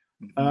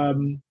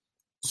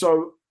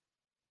 So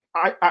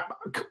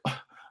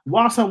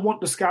whilst I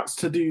want the scouts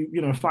to do,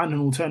 find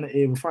an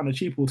alternative, find a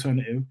cheap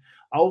alternative,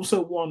 I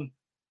also want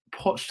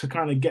Poch to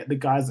kind of get the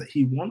guys that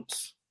he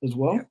wants as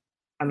well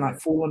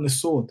and fall on the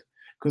sword.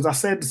 Because I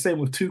said the same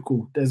with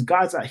Tuchel. There's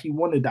guys that he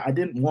wanted that I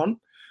didn't want,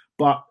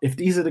 but if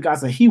these are the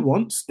guys that he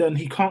wants, then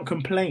he can't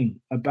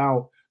complain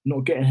about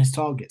not getting his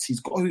targets. He's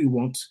got who he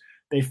wants.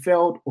 They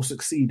failed or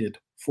succeeded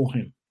for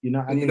him.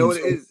 And you know what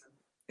it is?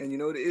 And you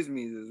know what it is,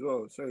 means as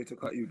well. Sorry to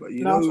cut you, but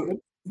you know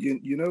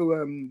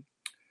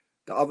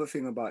the other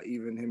thing about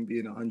even him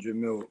being 100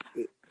 mil,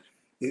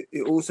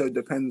 it also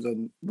depends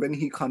on when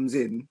he comes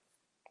in,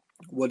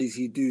 what does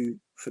he do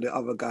for the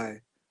other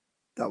guy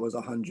that was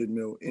 100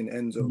 mil in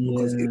Enzo?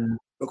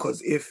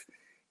 Because if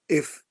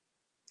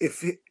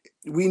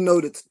we know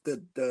that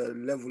the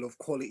level of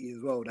quality as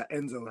well that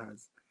Enzo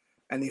has,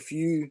 and if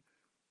you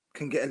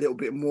can get a little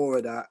bit more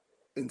of that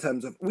in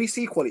terms of, we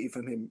see quality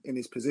from him in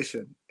his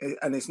position,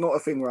 and it's not a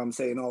thing where I'm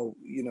saying,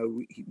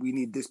 we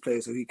need this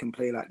player so he can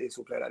play like this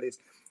or play like this.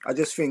 I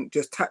just think,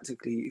 just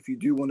tactically, if you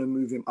do want to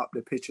move him up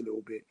the pitch a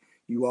little bit,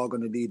 you are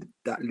going to need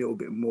that little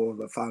bit more of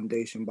a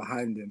foundation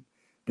behind him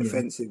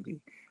defensively.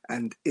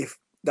 And if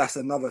that's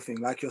another thing,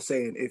 like you're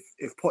saying,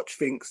 if Poch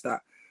thinks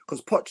that,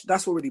 because Poch,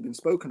 that's already been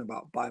spoken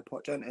about by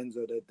Poch and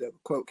Enzo. The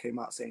quote came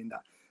out saying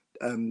that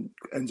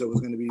Enzo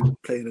was going to be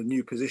playing a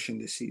new position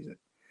this season,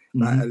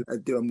 like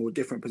a more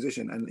different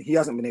position, and he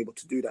hasn't been able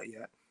to do that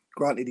yet.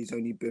 Granted, he's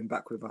only been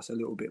back with us a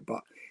little bit,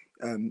 but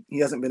he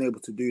hasn't been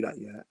able to do that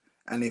yet.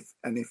 And if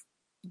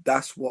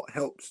that's what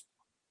helps,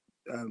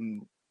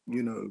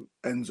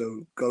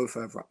 Enzo go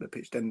further up the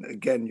pitch, then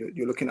again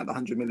you're looking at the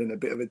 100 million a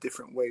bit of a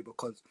different way,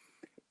 because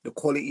the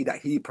quality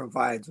that he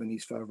provides when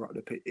he's further up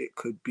the pitch, it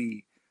could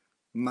be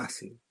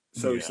massive.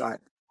 So it's like,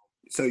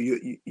 so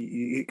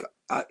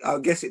I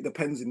guess it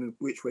depends in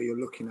which way you're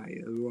looking at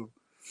it as well.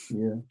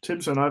 Yeah,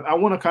 Timson, I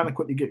want to kind of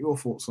quickly get your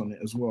thoughts on it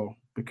as well,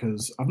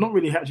 because I've not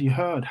really actually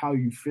heard how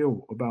you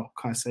feel about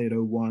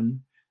Caicedo,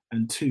 1,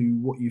 and 2,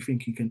 what you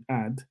think he can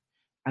add,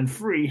 and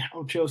 3,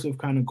 how Chelsea have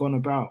kind of gone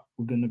about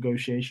with the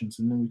negotiations,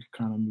 and then we could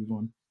kind of move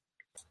on.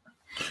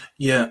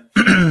 Yeah,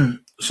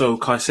 so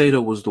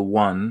Caicedo was the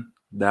one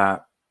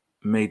that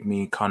made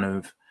me kind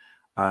of,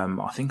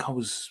 I think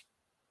the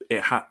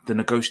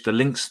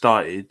link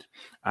started,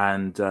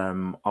 and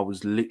I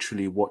was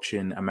literally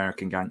watching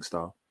American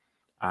Gangster.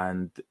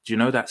 And do you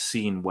know that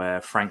scene where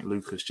Frank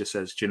Lucas just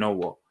says, do you know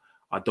what?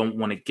 I don't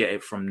want to get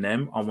it from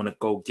them. I want to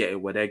go get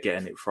it where they're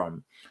getting it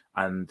from.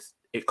 And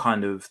it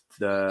kind of,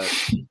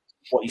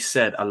 what he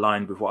said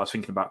aligned with what I was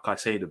thinking about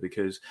Caicedo,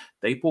 because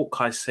they bought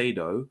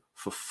Caicedo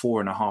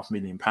for £4.5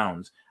 million,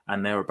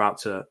 and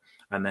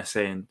they're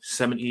saying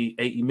 70,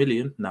 80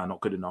 million. No,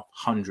 not good enough.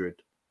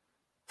 100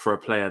 for a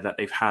player that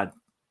they've had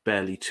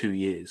barely 2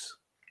 years.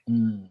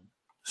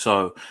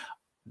 So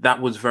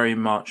that was very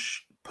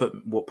much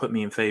put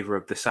me in favor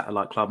of the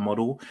satellite club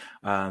model.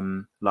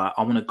 Like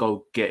I want to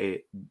go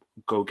get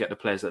the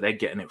players that they're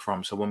getting it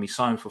from. So when we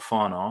signed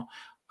Fofana,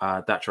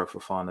 Datro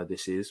Fofana,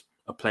 this is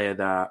a player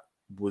that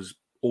was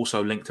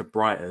also linked to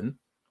Brighton.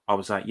 I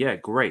was like, yeah,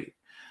 great.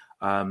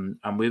 And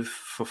with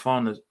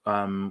Fofana,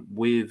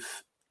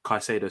 with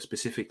Caicedo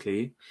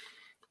specifically,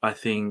 I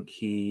think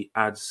he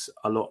adds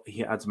a lot.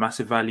 He adds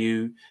massive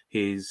value.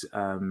 His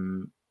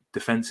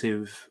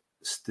defensive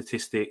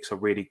statistics are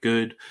really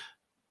good.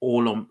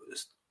 All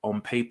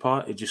on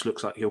paper, it just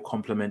looks like he'll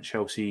complement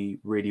Chelsea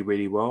really,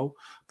 really well,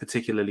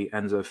 particularly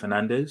Enzo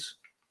Fernandez.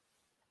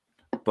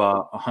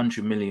 But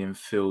 100 million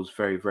feels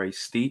very, very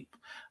steep.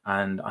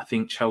 And I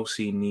think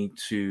Chelsea need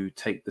to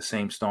take the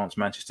same stance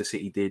Manchester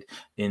City did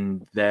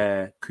in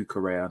their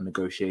Cucurella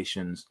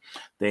negotiations.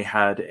 They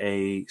had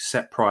a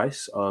set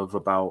price of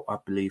about, I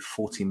believe,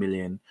 40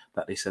 million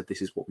that they said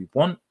this is what we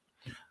want.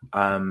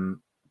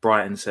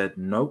 Brighton said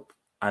nope,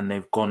 and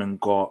they've gone and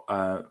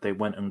they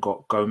went and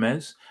got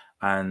Gomez.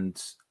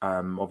 And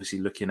obviously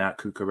looking at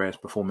Cucurella's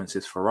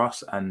performances for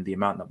us and the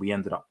amount that we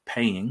ended up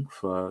paying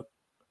for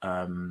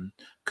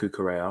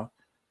Cucurella,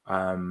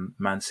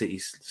 Man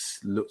City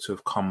looked to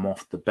have come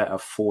off the better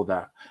for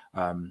that,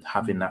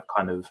 having that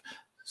kind of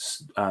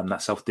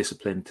that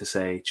self-discipline to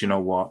say, do you know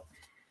what,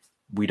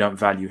 we don't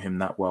value him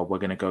that well, we're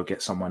going to go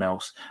get someone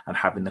else, and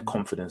having the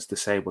confidence to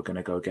say we're going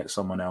to go get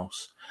someone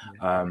else.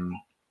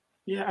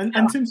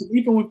 And Simpson,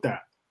 even with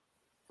that,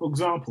 for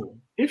example,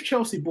 if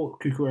Chelsea bought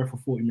Cucurella for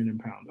 £40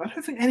 million, I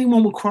don't think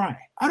anyone would cry.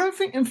 I don't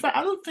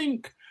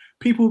think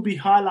people would be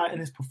highlighting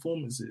his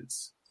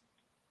performances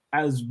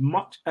as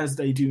much as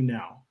they do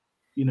now.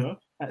 You know,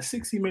 at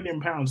 £60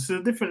 million, it's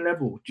a different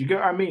level. Do you get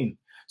what I mean?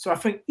 So I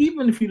think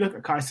even if you look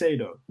at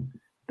Caicedo,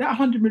 that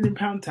 £100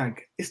 million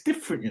tag is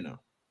different, you know.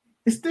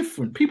 It's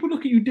different. People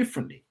look at you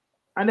differently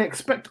and they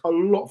expect a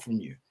lot from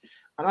you.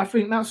 And I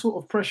think that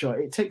sort of pressure,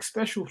 it takes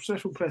special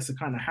players to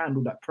kind of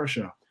handle that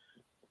pressure.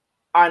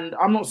 And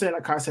I'm not saying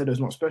that Caicedo is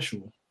not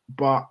special,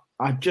 but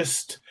I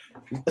just,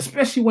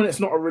 especially when it's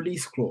not a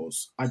release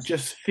clause, I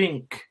just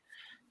think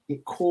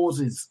it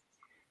causes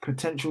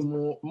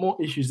potential more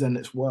issues than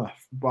it's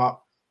worth. But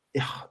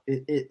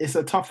it's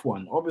a tough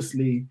one.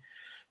 Obviously,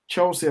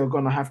 Chelsea are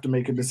going to have to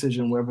make a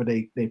decision whether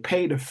they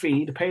pay the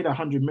fee, they pay the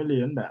 100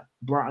 million that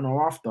Brighton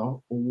are after,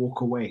 or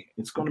walk away.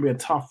 It's going to be a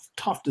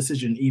tough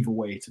decision either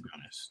way, to be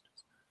honest.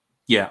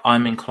 Yeah,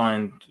 I'm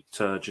inclined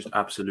to just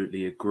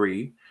absolutely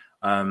agree.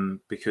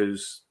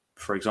 Because,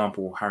 for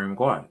example, Harry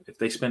Maguire, if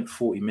they spent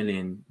 40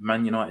 million,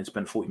 Man United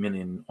spent 40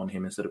 million on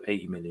him instead of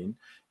 80 million,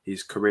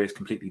 his career is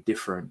completely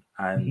different.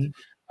 And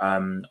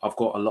I've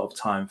got a lot of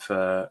time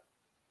for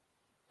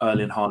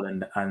Erling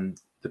Haaland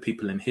and the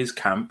people in his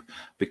camp,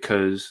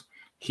 because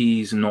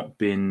he's not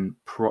been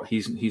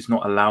he's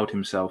not allowed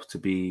himself to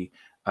be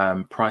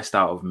priced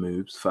out of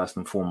moves first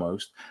and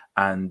foremost,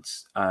 and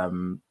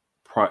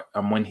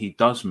when he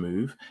does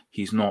move,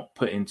 he's not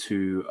put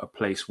into a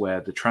place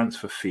where the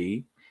transfer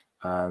fee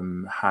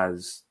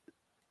has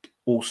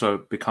also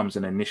becomes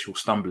an initial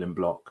stumbling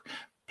block.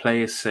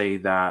 Players say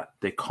that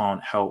they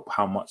can't help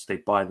how much they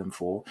buy them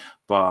for,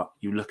 but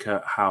you look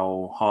at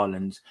how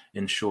Haaland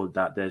ensured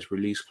that there's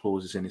release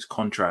clauses in his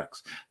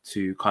contracts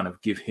to kind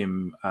of give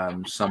him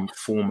some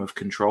form of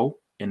control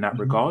in that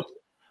regard.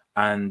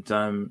 And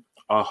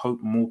I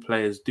hope more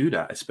players do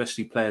that,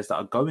 especially players that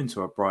are going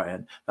to a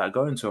Brighton, that are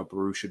going to a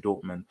Borussia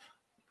Dortmund,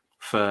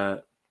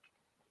 for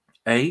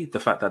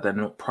the fact that they're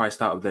not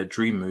priced out of their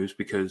dream moves.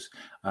 Because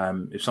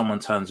if someone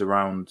turns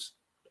around,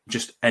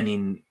 just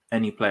any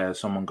player,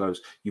 someone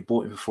goes, you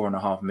bought him for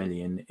 $4.5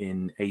 million,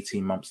 in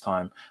 18 months'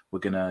 time, you're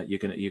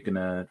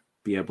gonna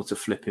be able to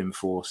flip him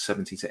for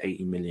 70 to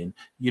 80 million.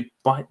 You'd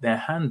bite their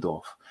hand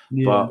off.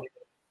 Yeah.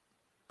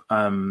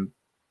 But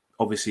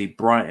obviously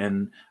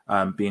Brighton,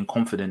 being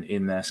confident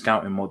in their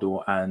scouting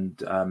model and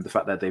the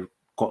fact that they've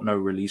got no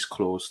release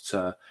clause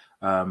to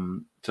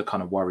kind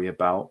of worry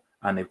about,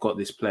 and they've got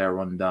this player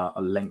under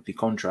a lengthy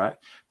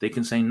contract, they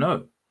can say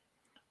no.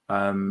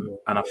 And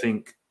I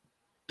think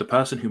the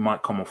person who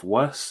might come off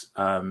worse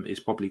is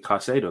probably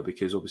Caicedo,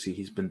 because obviously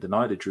he's been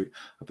denied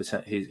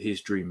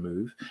his dream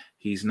move.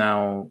 He's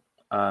now,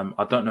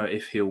 I don't know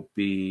if he'll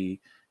be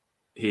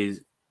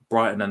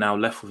Brighton are now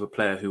left with a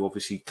player who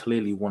obviously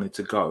clearly wanted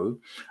to go,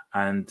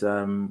 and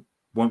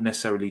won't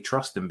necessarily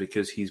trust him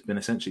because he's been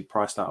essentially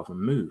priced out of a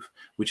move,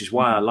 which is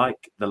why I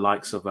like the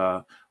likes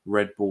of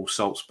Red Bull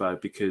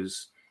Salzburg,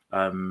 because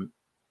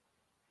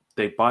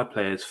they buy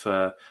players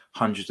for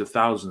hundreds of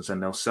thousands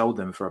and they'll sell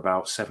them for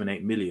about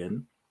 7-8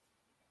 million.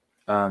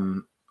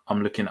 I'm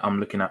looking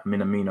at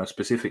Minamino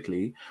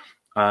specifically,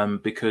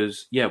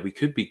 because we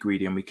could be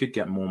greedy and we could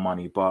get more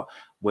money, but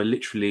we're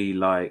literally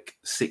like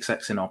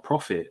 6x in our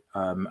profit,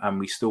 and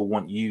we still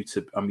want we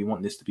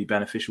want this to be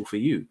beneficial for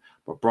you.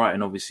 But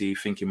Brighton obviously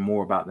thinking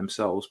more about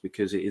themselves,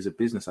 because it is a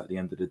business at the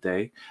end of the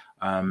day.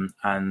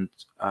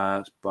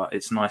 But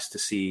it's nice to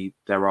see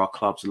there are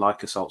clubs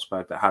like a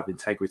Salzburg that have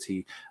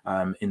integrity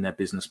in their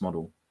business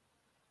model.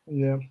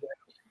 Yeah.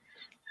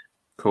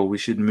 Cool. We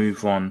should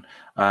move on.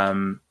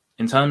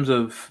 in terms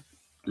of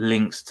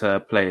links to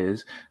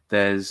players,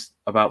 there's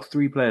about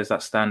 3 players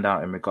that stand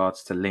out in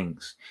regards to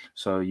links.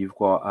 So you've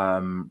got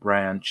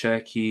Ryan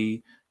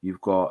Cherki,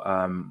 you've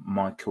got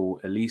Michael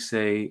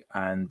Elise,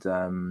 and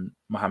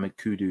Mohamed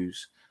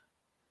Kudus.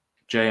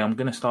 Jay, I'm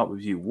going to start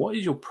with you. What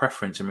is your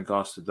preference in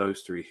regards to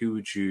those 3? Who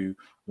would you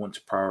want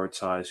to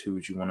prioritize? Who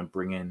would you want to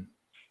bring in?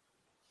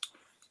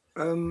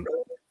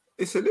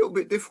 It's a little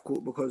bit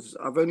difficult because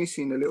I've only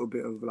seen a little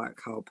bit of like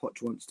how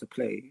Poch wants to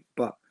play.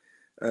 But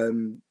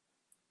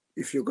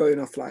if you're going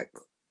off like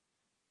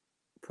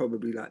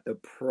probably like the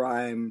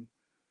prime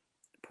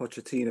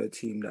Pochettino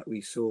team that we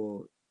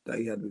saw that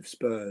he had with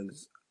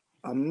Spurs,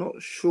 I'm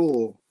not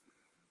sure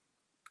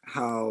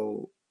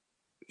how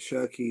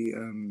Shirky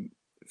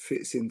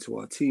fits into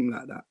our team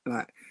like that.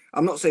 Like,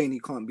 I'm not saying he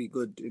can't be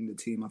good in the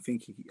team. I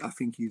think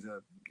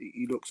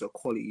he looks a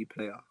quality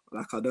player.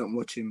 Like, I don't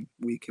watch him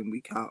week in,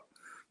 week out,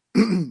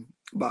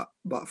 but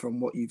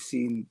from what you've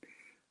seen,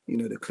 you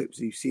know, the clips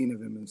you've seen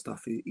of him and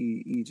stuff,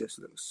 he just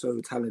looks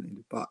so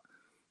talented. But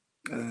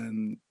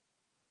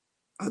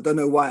I don't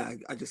know why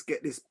I just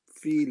get this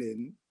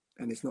feeling,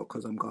 and it's not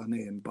because I'm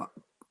Ghanaian, but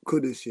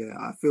Kudus, yeah,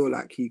 I feel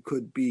like he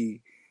could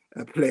be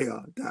a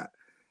player that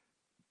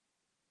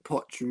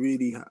Poch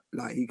really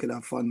like. He could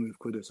have fun with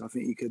Kudus. I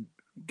think he could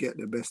get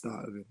the best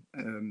out of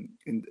him.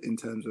 In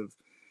terms of,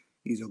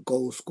 he's a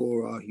goal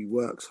scorer. He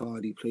works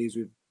hard. He plays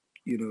with,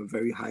 you know,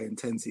 very high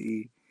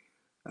intensity.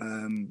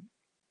 I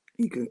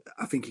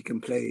think he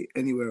can play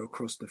anywhere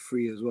across the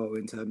 3 as well.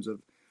 In terms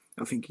of,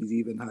 I think he's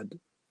even had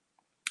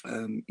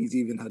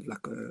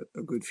like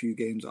a good few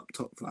games up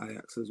top for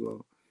Ajax as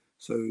well.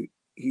 So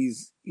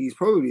he's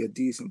probably a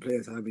decent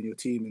player to have in your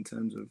team in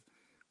terms of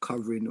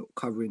covering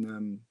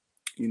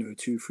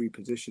 2-3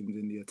 positions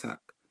in the attack,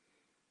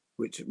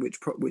 which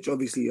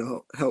obviously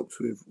helps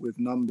with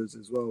numbers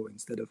as well.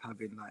 Instead of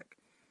having like,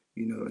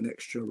 you know, an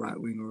extra right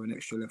wing or an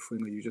extra left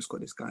winger, you just got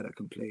this guy that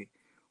can play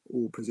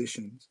all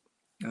positions.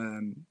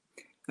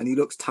 And he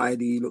looks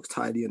tidy. He looks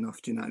tidy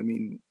enough. Do you know what I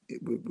mean?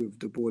 With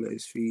the ball at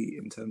his feet,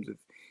 in terms of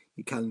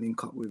he can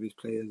link up with his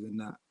players and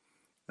that.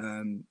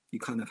 You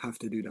kind of have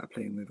to do that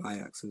playing with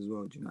Ajax as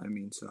well. Do you know what I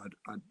mean? So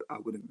I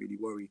wouldn't really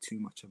worry too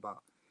much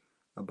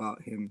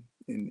about him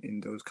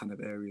in those kind of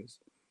areas.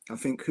 I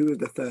think, who was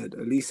the third?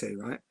 Elise,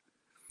 right?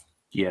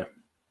 Yeah.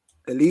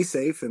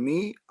 Elise, for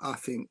me, I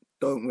think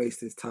don't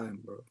waste his time,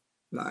 bro.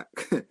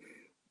 Like,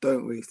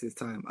 don't waste his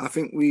time. I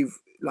think we've,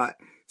 like,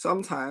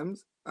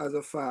 sometimes as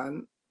a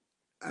fan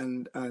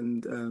and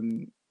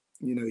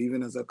you know,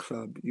 even as a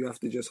club, you have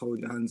to just hold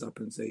your hands up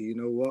and say, you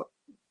know what,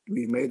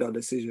 we've made our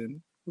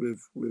decision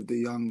with the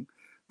young,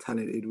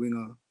 talented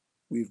winger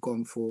we've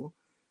gone for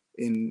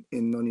in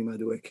Noni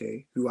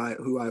Madueke, who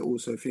I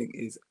also think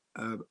is,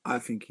 I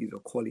think he's a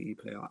quality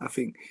player. I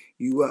think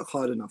you work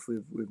hard enough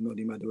with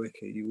Noni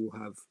Madueke, you will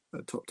have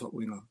a top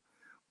winger.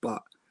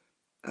 But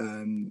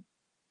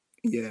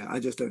yeah, I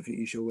just don't think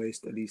you should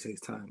waste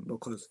Elise's time,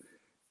 because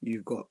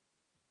you've got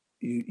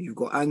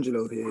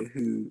Angelo here,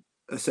 who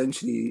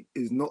essentially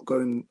is not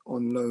going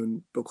on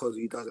loan because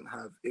he doesn't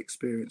have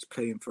experience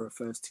playing for a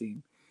first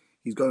team.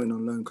 He's going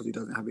on loan because he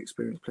doesn't have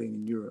experience playing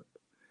in Europe.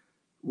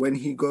 When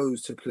he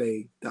goes to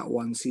play that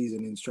one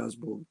season in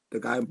Strasbourg, the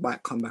guy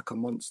might come back a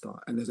monster,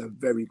 and there's a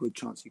very good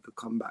chance he could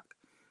come back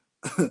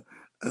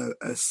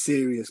a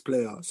serious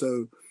player.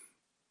 So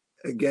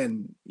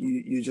again,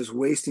 you're just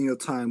wasting your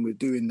time with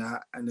doing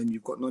that, and then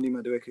you've got Noni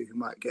Madueke, who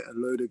might get a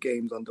load of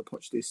games under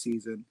Poch this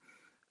season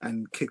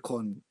and kick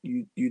on.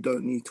 You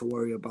don't need to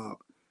worry about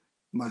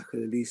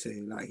Michael Elise.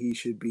 Like, he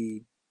shouldn't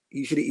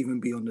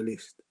even be on the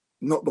list.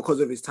 Not because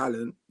of his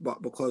talent,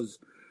 but because,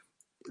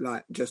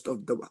 like, just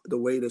of the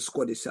way the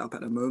squad is set up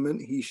at the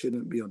moment, he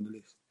shouldn't be on the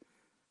list.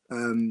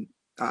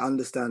 I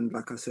understand,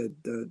 like I said,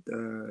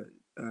 the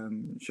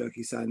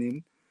Shirky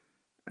signing,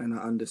 and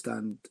I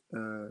understand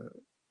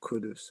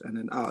Kudus. And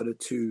then out of the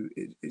 2,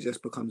 it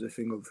just becomes a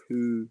thing of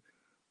who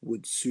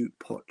would suit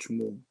Poch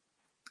more.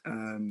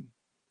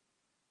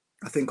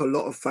 I think a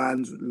lot of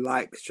fans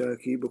like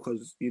Shirky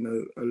because, you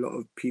know, a lot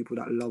of people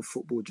that love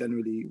football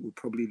generally would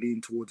probably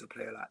lean towards a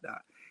player like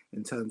that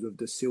in terms of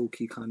the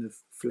silky kind of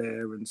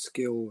flair and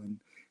skill and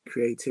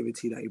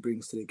creativity that he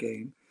brings to the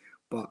game.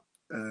 But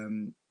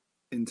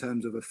in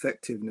terms of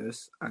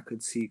effectiveness, I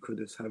could see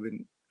Kudus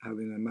having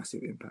a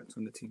massive impact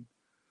on the team.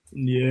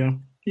 Yeah.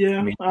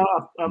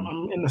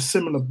 I'm in a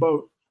similar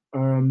boat.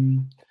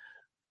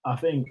 I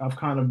think I've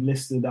kind of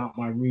listed out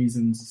my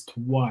reasons as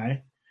to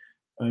why,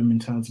 in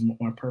terms of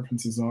what my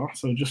preferences are.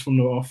 So just from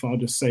the off, I'll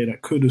just say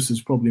that Kudus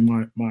is probably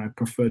my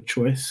preferred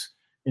choice.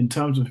 In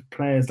terms of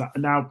players that,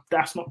 now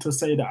that's not to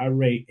say that I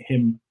rate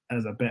him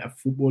as a better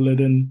footballer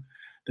than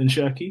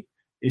Shirky.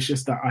 It's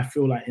just that I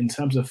feel like in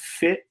terms of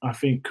fit, I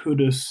think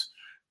Kudus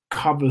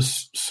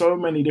covers so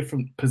many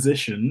different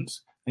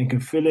positions and can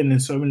fill in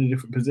so many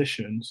different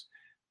positions.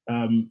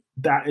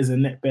 That is a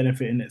net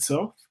benefit in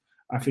itself.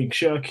 I think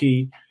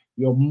Shirky,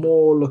 you're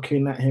more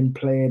looking at him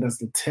playing as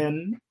the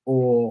 10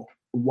 or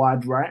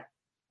wide right.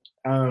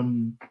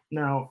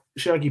 Now,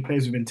 Shirky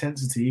plays with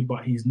intensity,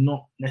 but he's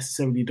not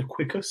necessarily the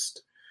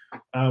quickest.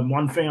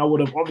 One thing I would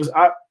have obviously,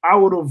 I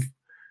would have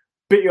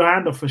bit your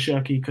hand off for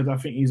Shirky because I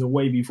think he's a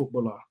wavy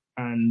footballer,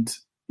 and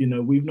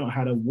we've not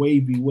had a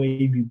wavy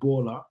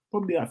baller.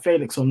 Probably like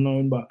Felix on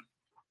loan, but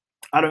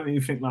I don't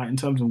even think like in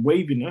terms of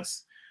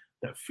waviness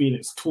that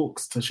Felix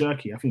talks to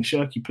Shirky. I think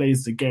Shirky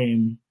plays the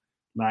game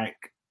like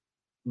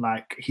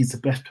he's the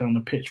best player on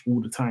the pitch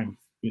all the time,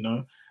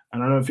 and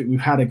I don't think we've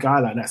had a guy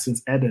like that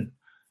since Eden.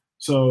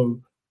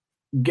 So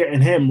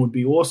getting him would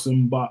be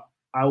awesome, but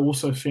I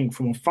also think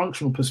from a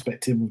functional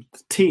perspective of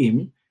the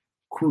team,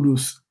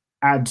 Kudus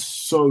adds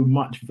so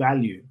much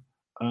value.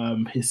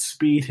 His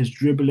speed, his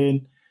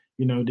dribbling,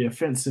 the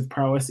offensive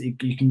prowess you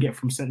can get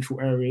from central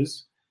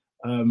areas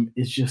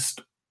is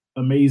just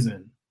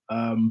amazing.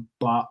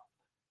 But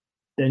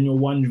then you're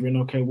wondering,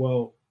 okay,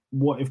 well,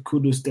 what if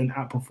Kudus then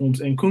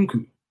outperforms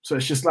Nkunku? So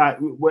it's just like,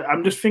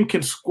 I'm just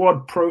thinking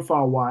squad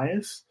profile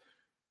wise,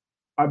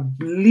 I'm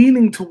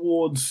leaning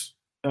towards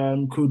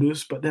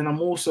Kudus, but then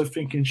I'm also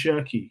thinking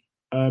Shirky.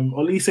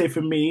 Olise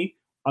for me,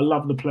 I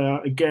love the player.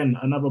 Again,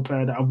 another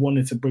player that I've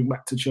wanted to bring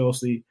back to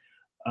Chelsea.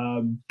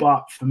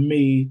 But for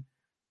me,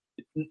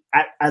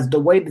 as the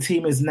way the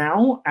team is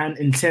now and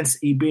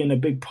intensity being a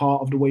big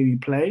part of the way we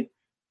play,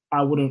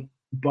 I wouldn't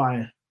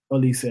buy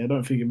Olise. I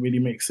don't think it really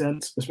makes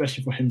sense,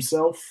 especially for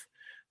himself,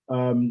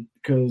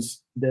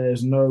 because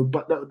there's no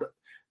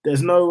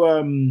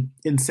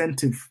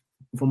incentive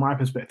from my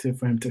perspective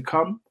for him to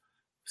come.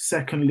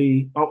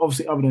 Secondly,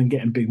 obviously other than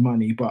getting big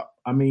money, but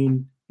I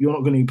mean, you're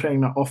not going to be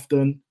playing that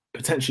often,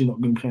 potentially not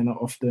going to be playing that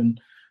often.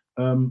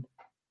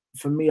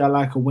 For me, I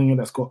like a winger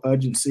that's got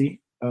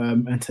urgency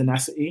and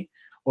tenacity.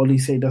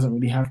 Olise doesn't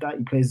really have that.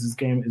 He plays his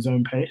game at his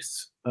own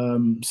pace.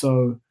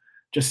 So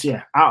just,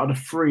 out of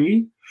the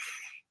three,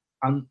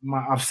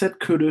 I've said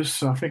Kudus,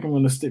 so I think I'm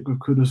going to stick with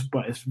Kudus,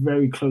 but it's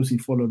very closely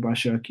followed by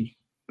Shirky.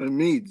 And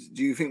Meads,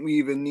 do you think we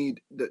even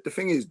need... The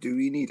thing is, do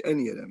we need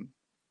any of them?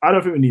 I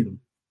don't think we need them.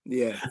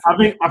 Yeah.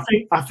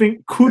 I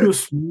think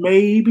Kudus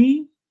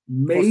maybe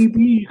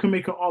you can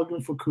make an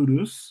argument for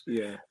Kudus.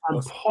 Yeah.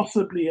 And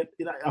possibly an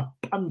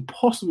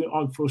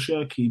argument for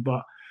Shirky,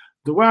 but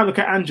the way I look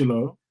at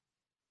Angelo,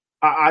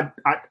 I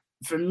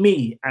for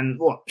me, and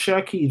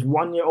Shirky is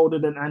 1 year older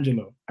than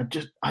Angelo. I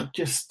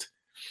just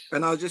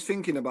And I was just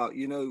thinking about,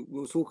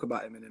 we'll talk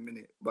about him in a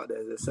minute, but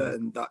there's a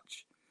certain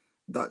Dutch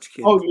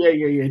kid. Oh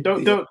yeah. Don't.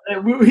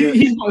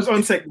 He's got his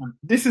own segment.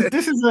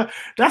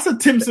 That's a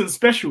Timson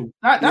special.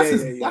 That's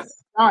his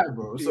guy,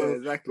 bro. So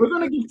exactly. We're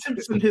gonna give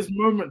Timson his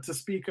moment to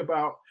speak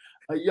about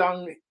a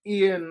young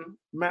Ian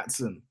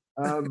Matson,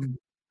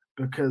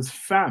 because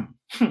fam,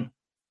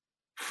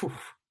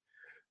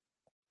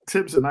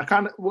 Timson.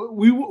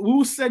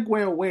 We'll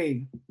segue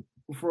away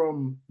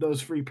from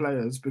those three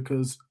players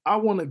because I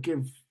want to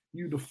give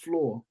you the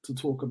floor to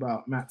talk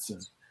about Matson.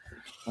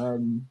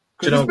 Because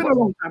it's been a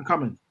long time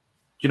coming.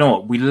 You know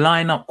what? We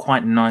line up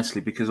quite nicely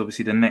because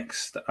obviously the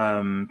next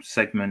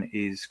segment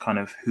is kind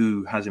of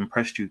who has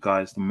impressed you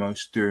guys the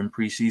most during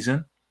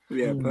preseason.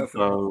 Yeah, perfect.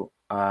 So,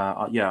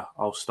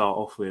 I'll start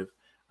off with,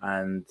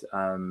 and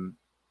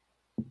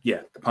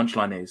the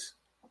punchline is,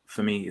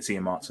 for me, it's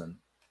Ian Martin.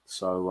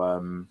 So,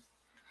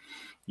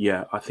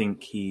 I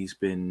think he's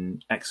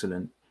been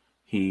excellent.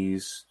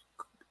 He's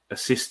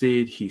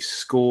assisted, he's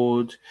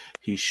scored,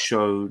 he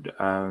showed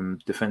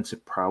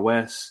defensive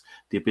prowess,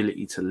 the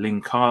ability to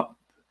link up.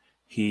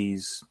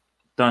 He's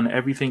done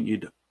everything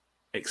you'd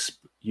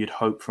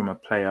hope from a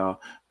player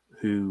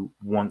who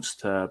wants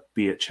to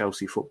be at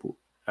Chelsea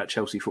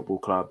Football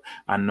Club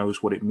and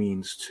knows what it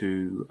means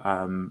to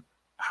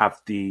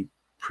have the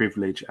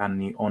privilege and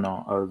the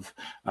honour of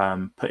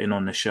putting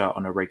on the shirt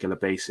on a regular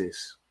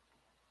basis.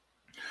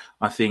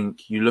 I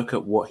think you look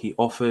at what he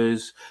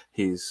offers,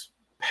 his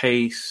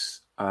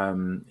pace,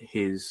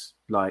 his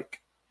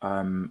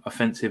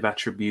offensive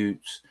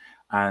attributes,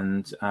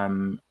 and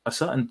a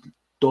certain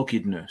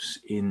doggedness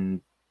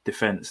in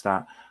defence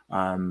that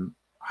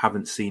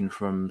haven't seen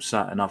from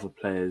certain other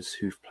players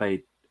who've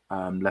played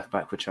left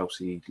back for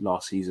Chelsea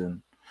last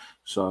season.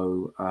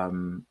 So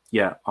I'm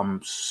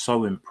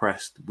so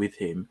impressed with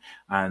him,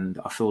 and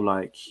I feel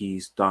like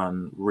he's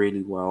done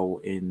really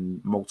well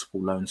in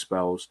multiple loan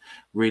spells,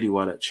 really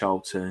well at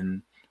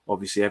Charlton.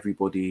 Obviously,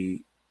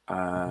 everybody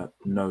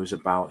knows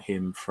about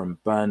him from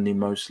Burnley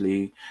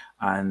mostly,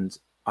 and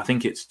I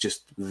think it's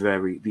just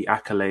the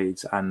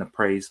accolades and the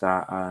praise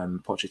that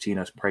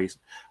Pochettino's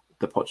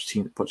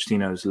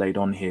laid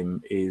on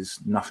him is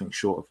nothing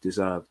short of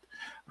deserved.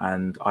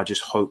 And I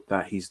just hope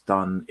that he's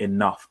done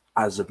enough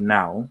as of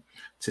now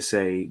to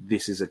say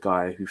this is a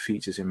guy who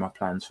features in my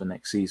plans for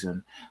next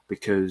season,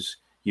 because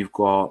you've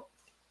got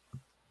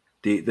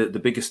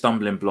the biggest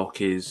stumbling block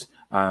is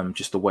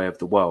just the way of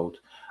the world.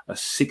 A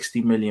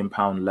 £60 million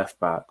left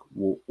back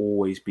will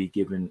always be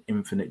given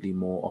infinitely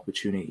more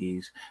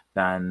opportunities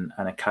than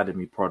an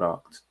academy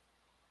product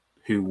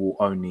who will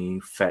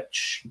only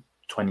fetch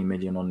 20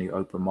 million on the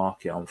open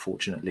market,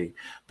 unfortunately,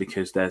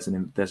 because there's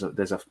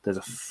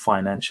a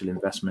financial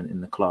investment in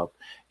the club,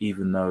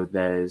 even though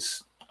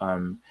there's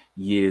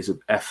years of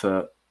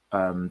effort,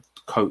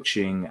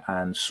 coaching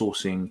and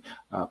sourcing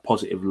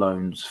positive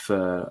loans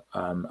for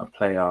a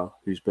player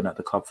who's been at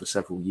the club for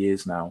several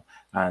years now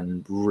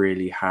and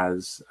really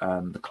has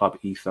the club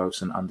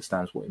ethos and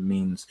understands what it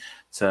means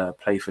to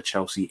play for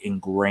Chelsea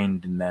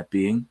ingrained in their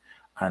being.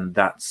 And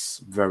that's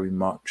very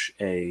much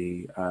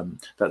a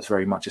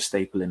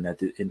staple in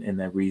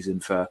their reason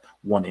for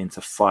wanting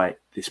to fight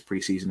this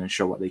preseason and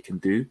show what they can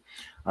do,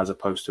 as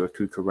opposed to a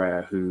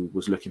Cucurella who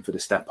was looking for the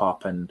step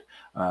up. And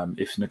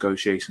if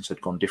negotiations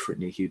had gone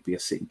differently, he'd be a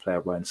City player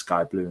wearing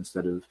sky blue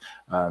instead of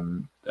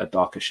a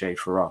darker shade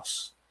for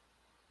us.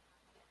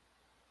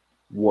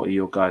 What are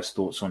your guys'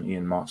 thoughts on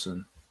Ian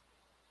Maatsen?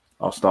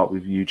 I'll start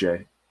with you,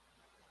 Jay.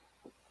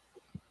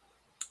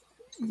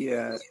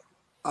 Yeah.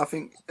 I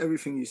think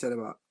everything you said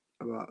about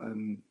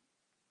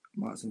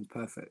Martin's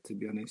perfect, to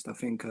be honest. I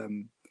think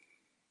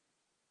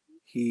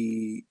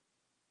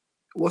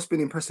what's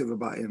been impressive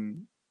about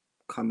him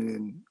coming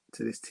in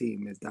to this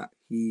team is that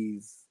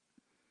he's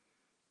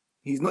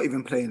not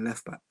even playing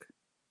left back.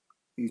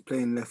 He's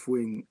playing left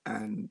wing,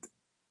 and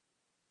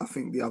I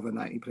think the other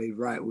night he played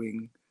right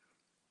wing.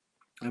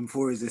 And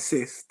for his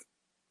assist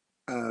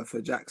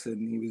for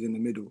Jackson, he was in the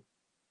middle,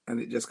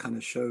 and it just kind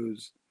of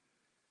shows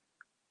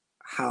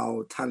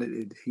how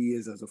talented he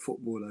is as a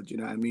footballer. Do you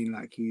know what I mean?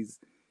 Like he's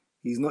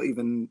not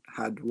even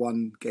had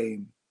one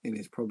game in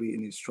his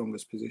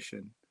strongest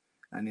position,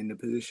 and in the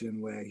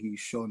position where he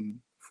shone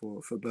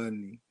for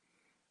Burnley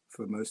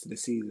for most of the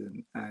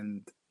season.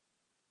 And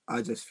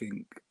I just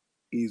think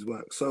he's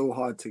worked so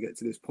hard to get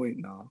to this point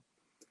now,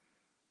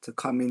 to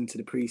come into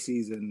the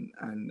pre-season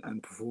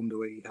and perform the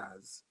way he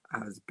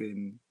has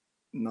been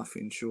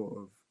nothing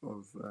short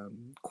of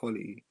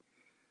quality.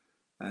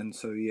 And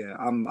so yeah,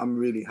 I'm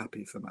really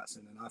happy for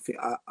Maatsen, and I think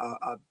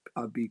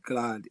I'd be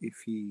glad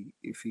if he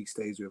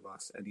stays with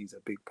us and he's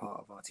a big part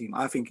of our team.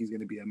 I think he's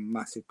going to be a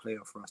massive player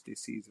for us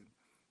this season.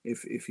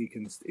 If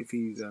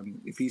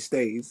he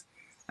stays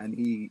and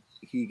he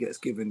gets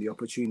given the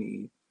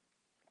opportunity,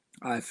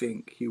 I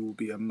think he will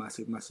be a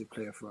massive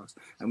player for us.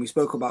 And we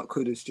spoke about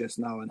Kudus just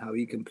now and how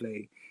he can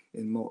play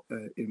in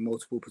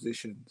multiple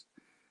positions.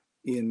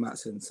 Ian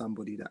Maatsen,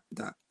 somebody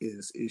that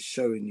is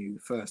showing you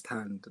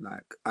firsthand,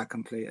 like, I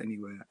can play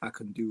anywhere, I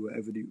can do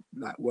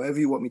whatever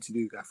you want me to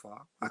do,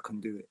 Gaffer, I can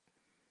do it.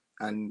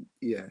 And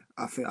yeah,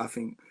 I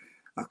think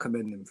I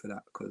commend him for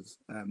that, because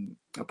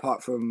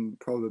apart from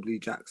probably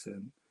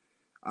Jackson,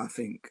 I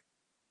think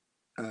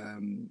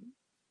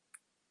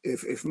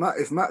if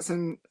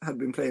Maatsen had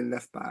been playing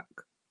left back,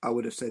 I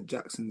would have said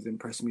Jackson's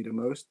impressed me the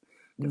most.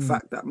 The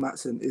fact that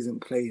Maatsen isn't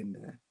playing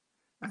there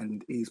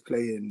and he's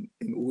playing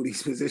in all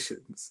these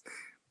positions,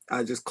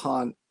 I just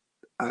can't.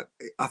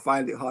 I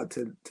find it hard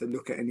to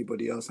look at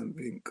anybody else and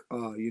think,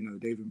 oh,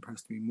 they've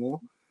impressed me more.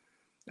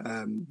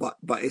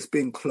 But it's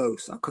been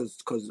close,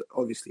 because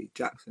obviously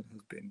Jackson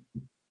has been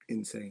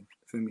insane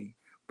for me.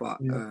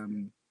 But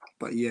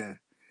yeah.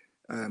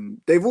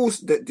 They've all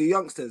the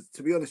youngsters,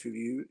 to be honest with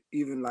you,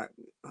 even like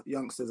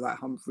youngsters like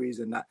Humphreys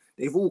and that,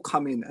 they've all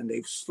come in and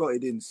they've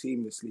slotted in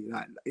seamlessly.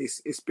 Like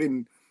it's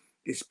been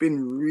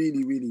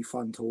really, really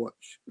fun to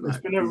watch. Like,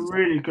 it's been a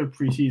really good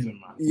pre-season,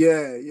 man.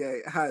 Yeah,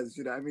 it has.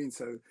 You know what I mean?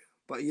 So,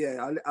 but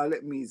yeah, I'll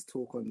let Mees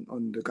talk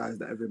on the guys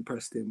that have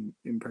impressed him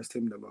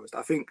the most.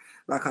 I think,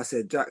 like I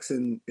said,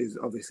 Jackson is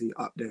obviously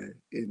up there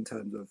in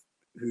terms of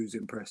who's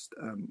impressed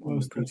on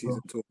the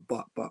pre-season tour.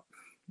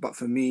 But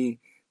for me,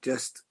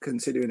 just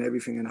considering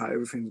everything and how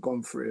everything's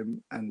gone for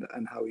him and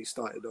how he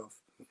started off,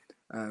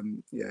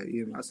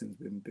 Ian Maatsen's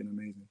been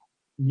amazing.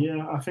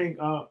 Yeah, I think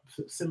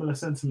similar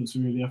sentiments,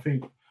 really. I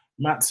think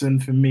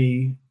Maatsen, for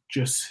me,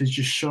 has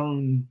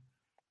shown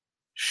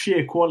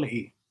sheer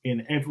quality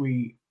in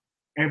every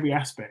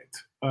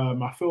aspect.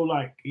 I feel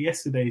like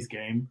yesterday's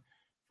game,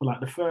 for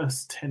like the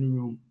first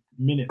 10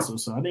 minutes or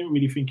so, I didn't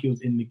really think he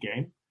was in the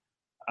game,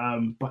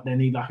 but then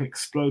he like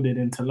exploded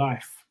into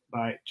life.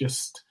 Like,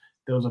 just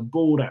there was a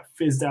ball that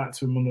fizzed out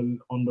to him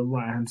on the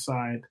right hand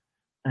side,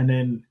 and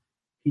then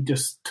he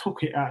just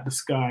took it out of the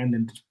sky and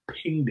then just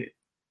pinged it.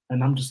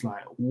 And I'm just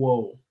like,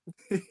 whoa.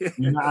 You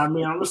know what I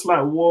mean? I'm just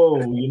like, whoa,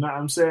 you know what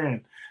I'm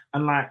saying?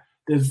 And like,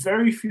 there's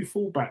very few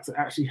fullbacks that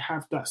actually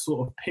have that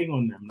sort of ping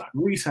on them. Like,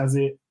 Reece has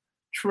it.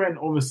 Trent,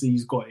 obviously,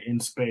 he's got it in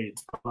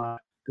spades. But like,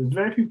 there's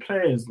very few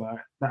players like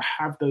that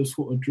have those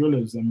sort of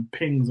drillers and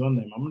pings on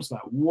them. I'm just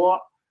like,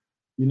 what?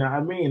 You know what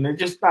I mean? They're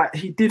just like,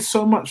 he did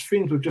so much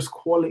things with just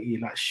quality,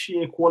 like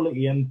sheer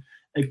quality. And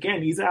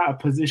again, he's out of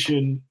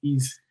position.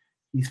 He's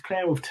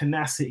playing with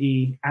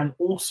tenacity and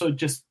also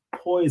just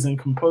poise and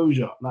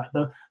composure. Like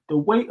the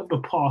weight of the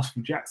pass for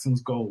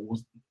Jackson's goal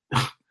was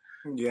like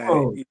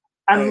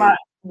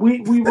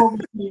we've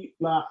obviously,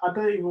 like, I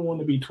don't even want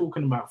to be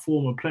talking about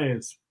former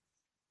players,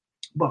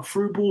 but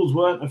through balls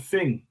weren't a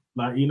thing.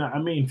 Like, you know what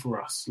I mean,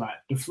 for us. Like,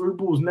 the through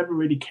balls never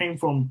really came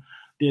from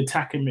the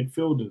attacking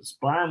midfielders.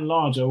 By and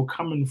large, they were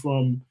coming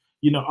from,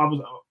 I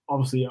was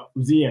obviously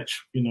Ziyech,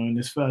 in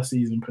his first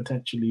season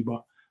potentially,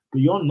 but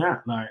beyond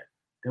that, like,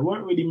 there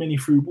weren't really many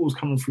through balls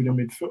coming through the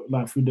midfield,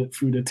 like through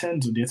the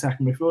tens of the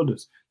attacking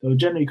midfielders. They were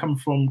generally coming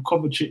from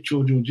Kovacic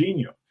or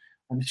Jorginho,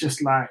 and it's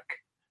just like,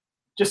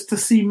 just to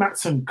see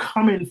Matson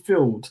come in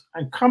field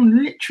and come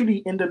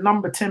literally in the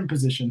number 10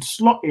 position,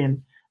 slot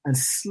in and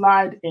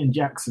slide in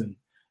Jackson,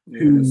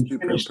 who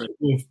finished it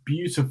with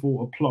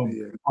beautiful aplomb.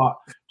 Yeah. But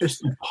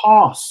just the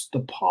pass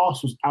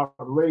was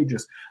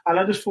outrageous. And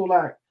I just feel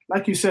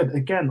like you said,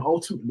 again,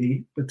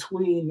 ultimately,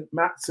 between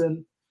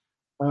Matson,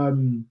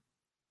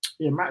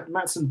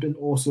 Matson's been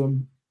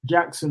awesome.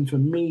 Jackson, for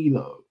me,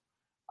 though,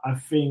 I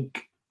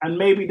think, and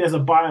maybe there's a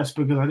bias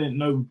because I didn't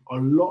know a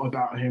lot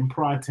about him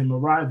prior to him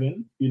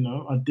arriving.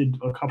 I did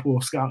a couple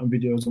of scouting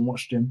videos and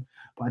watched him,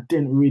 but I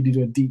didn't really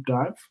do a deep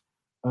dive.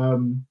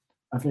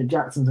 I think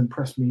Jackson's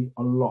impressed me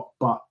a lot,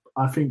 but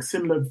I think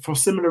for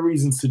similar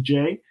reasons to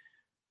Jay,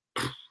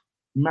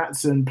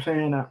 Matson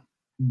playing at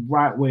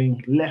right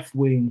wing, left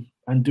wing,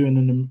 and doing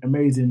an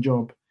amazing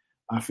job.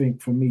 I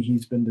think for me,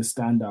 he's been the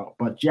standout.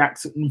 But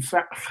Jackson, in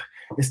fact,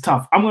 it's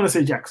tough. I'm going to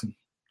say Jackson.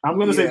 I'm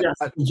going to say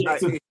Jackson.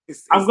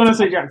 I'm going to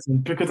say Jackson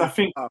because I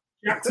think what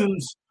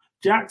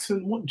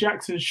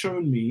Jackson's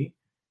shown me,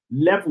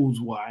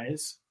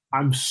 levels-wise,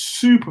 I'm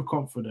super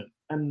confident.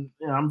 And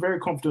I'm very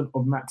confident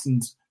of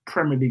Matson's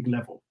Premier League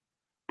level.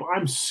 But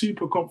I'm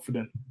super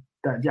confident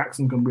that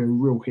Jackson can be a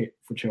real hit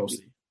for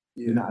Chelsea.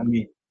 Yeah. You know what I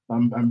mean?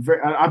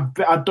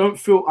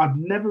 I've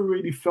never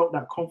really felt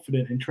that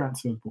confident in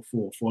transfers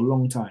before for a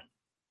long time.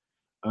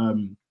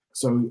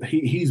 So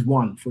he's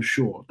one for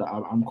sure that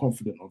I'm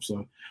confident of.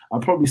 So I'll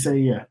probably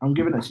say, I'm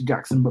giving that to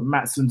Jackson, but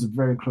Matson's a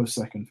very close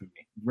second for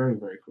me. Very,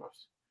 very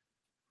close.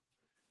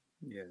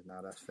 Yeah,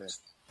 no, that's fair.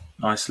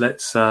 Nice.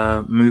 Let's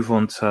move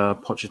on to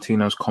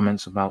Pochettino's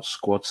comments about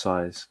squad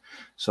size.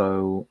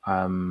 So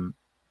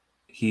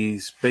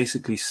he's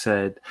basically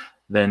said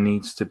there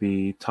needs to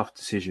be tough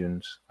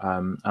decisions.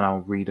 And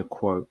I'll read a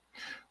quote.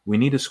 "We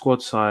need a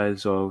squad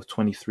size of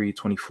 23,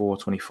 24,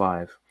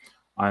 25.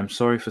 I'm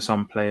sorry for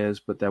some players,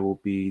 but there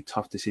will be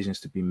tough decisions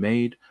to be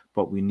made,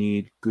 but we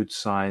need good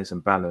size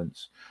and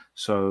balance."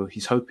 So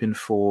he's hoping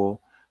for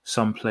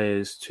some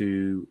players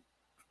to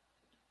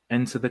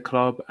enter the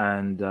club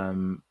and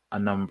a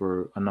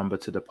number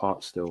to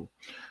depart still.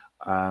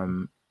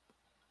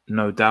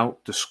 No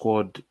doubt the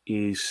squad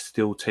is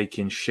still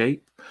taking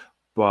shape,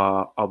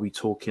 but are we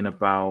talking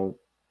about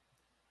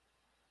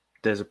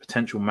there's a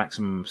potential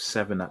maximum of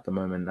 7 at the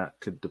moment that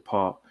could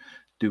depart?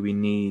 Do we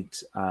need,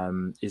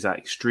 is that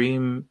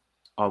extreme?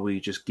 Are we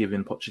just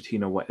giving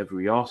Pochettino whatever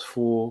he asked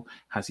for?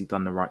 Has he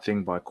done the right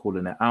thing by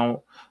calling it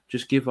out?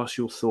 Just give us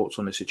your thoughts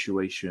on the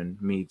situation,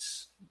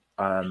 Meads,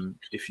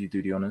 if you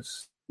do the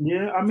honours.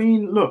 Yeah, I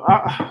mean, look,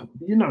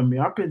 you know me,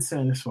 I've been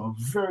saying this for a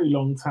very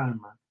long time,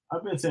 man.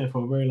 I've been saying it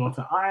for a very long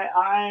time.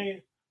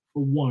 I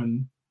for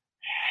one,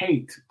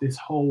 hate this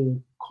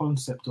whole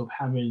concept of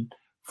having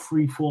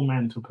 3-4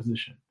 man to a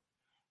position.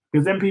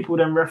 Because then people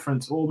then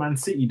reference, Man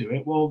City do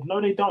it. Well, no,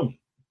 they don't.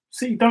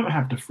 City don't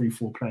have the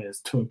 3-4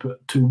 players to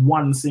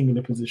one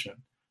singular position.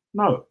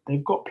 No,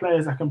 they've got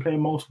players that can play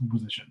multiple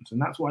positions, and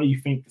that's why you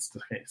think it's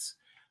the case.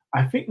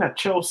 I think that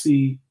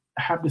Chelsea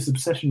have this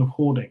obsession of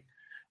hoarding,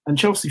 and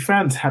Chelsea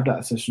fans have that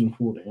obsession of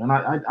hoarding, and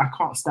I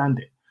can't stand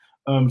it.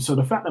 So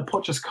the fact that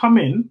Poch has come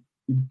in,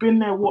 he's been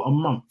there, a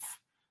month,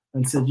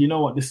 and said, you know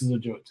what, this is a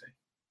joke thing.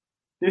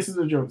 This is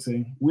a joke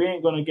thing. We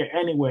ain't going to get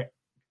anywhere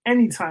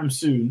anytime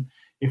soon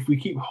if we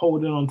keep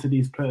holding on to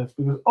these players,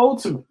 because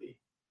ultimately,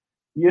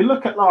 you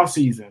look at last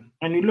season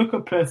and you look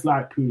at players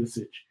like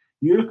Pulisic,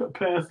 you look at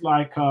players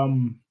like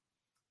Ziyech.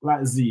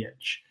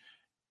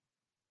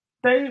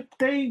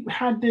 They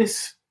had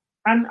this,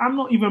 and I'm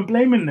not even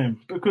blaming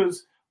them,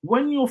 because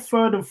when you're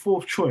third and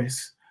fourth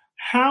choice,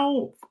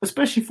 how,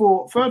 especially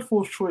for third,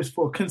 fourth choice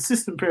for a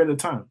consistent period of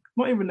time,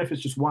 not even if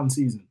it's just one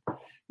season,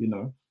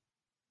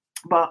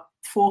 but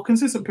for a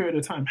consistent period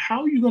of time,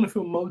 how are you going to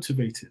feel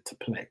motivated to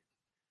play?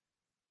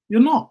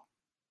 You're not.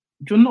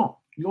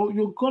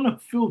 You're going to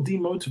feel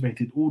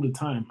demotivated all the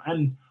time.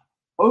 And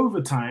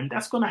over time,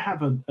 that's going to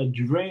have a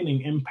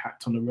draining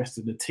impact on the rest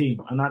of the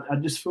team. And I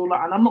just feel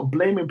like, and I'm not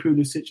blaming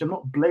Pulisic, I'm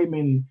not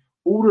blaming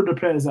all of the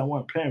players that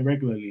weren't playing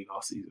regularly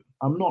last season.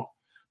 I'm not,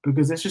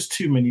 because there's just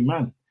too many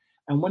men.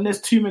 And when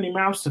there's too many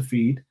mouths to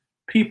feed,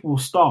 people will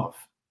starve.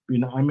 You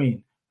know what I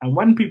mean? And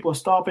when people are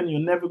starving, you're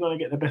never going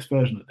to get the best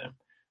version of them.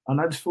 And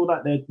I just feel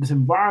like this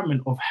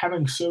environment of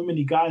having so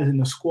many guys in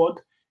the squad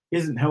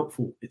isn't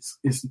helpful.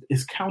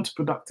 It's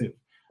counterproductive.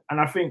 And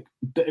I think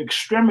the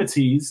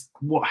extremities,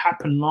 what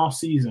happened last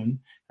season,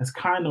 has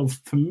kind of,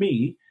 for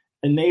me,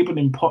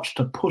 enabling Poch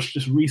to push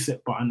this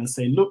reset button and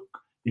say, look,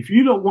 if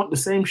you don't want the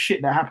same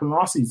shit that happened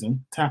last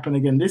season to happen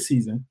again this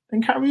season,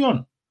 then carry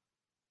on.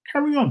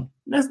 Carry on.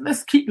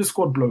 Let's keep the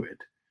squad bloated.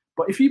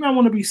 But if you man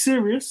want to be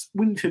serious,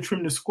 we need to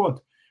trim the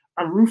squad.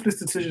 And ruthless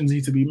decisions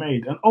need to be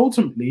made. And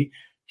ultimately,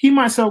 he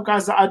might sell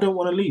guys that I don't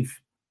want to leave.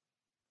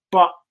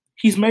 But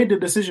he's made the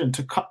decision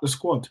to cut the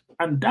squad.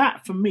 And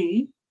that, for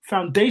me,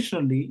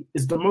 foundationally,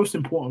 is the most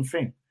important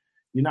thing.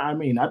 You know what I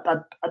mean? I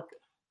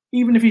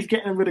even if he's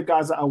getting rid of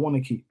guys that I want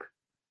to keep,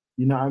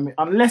 you know what I mean?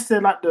 Unless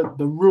they're like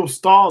the real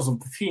stars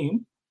of the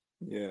team,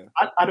 yeah,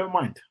 I don't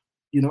mind.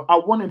 I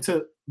want him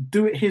to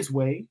do it his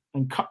way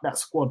and cut that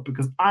squad,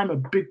 because I'm a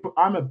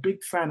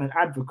big fan and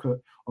advocate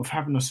of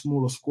having a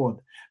smaller squad.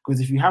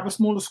 Because if you have a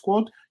smaller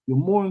squad, you're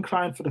more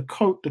inclined for the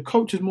coach. The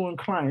coach is more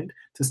inclined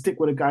to stick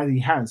with the guys he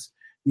has.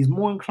 He's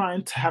more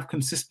inclined to have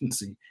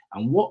consistency.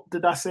 And what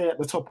did I say at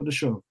the top of the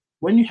show?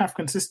 When you have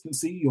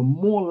consistency, you're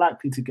more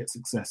likely to get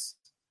success.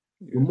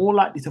 You're more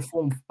likely to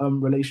form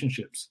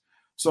relationships.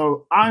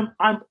 So I'm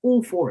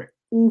all for it.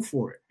 All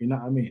for it. You know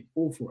what I mean?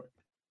 All for it.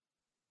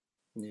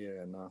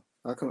 Yeah, no,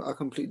 I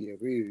completely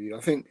agree with you.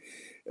 I think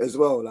as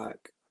well,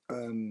 like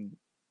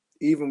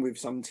even with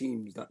some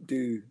teams that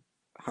do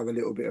have a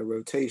little bit of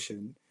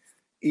rotation,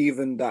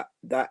 even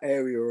that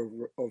area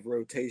of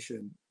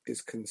rotation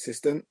is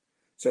consistent.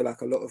 So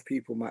like a lot of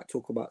people might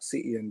talk about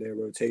City and their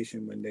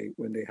rotation when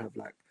they have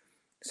like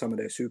some of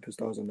their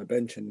superstars on the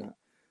bench and that,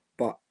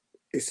 but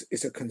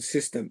it's a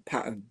consistent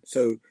pattern.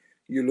 So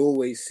you'll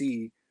always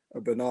see a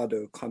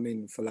Bernardo come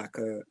in for like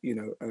a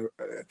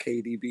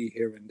KDB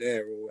here and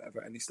there or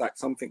whatever, and it's like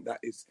something that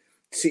is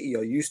City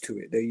are used to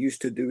it. They're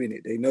used to doing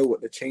it. They know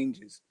what the change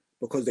is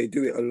because they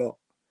do it a lot.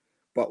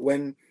 But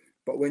when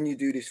you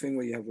do this thing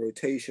where you have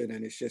rotation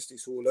and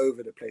it's all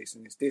over the place,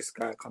 and it's this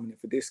guy coming in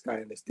for this guy,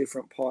 and there's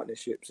different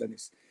partnerships, and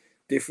it's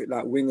different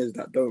like wingers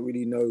that don't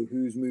really know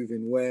who's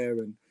moving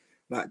where, and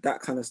like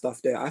that kind of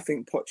stuff there, I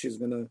think Poch is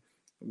gonna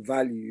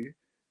value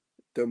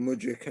the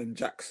Mudryk and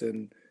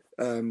Jackson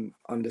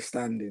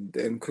understanding,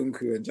 the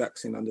Nkunku and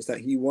Jackson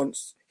understand. He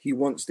wants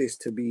this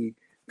to be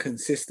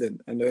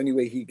consistent, and the only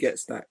way he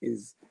gets that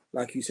is,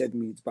 like you said,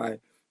 Meads, by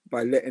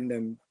letting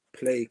them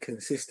play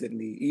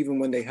consistently, even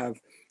when they have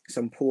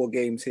some poor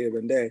games here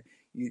and there.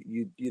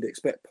 You'd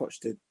expect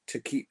Poch to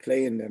keep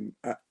playing them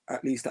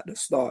at least at the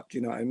start. Do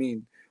you know what I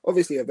mean?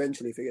 Obviously,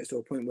 eventually, if it gets to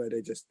a point where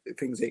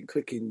things ain't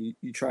clicking,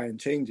 you try and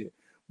change it.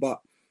 But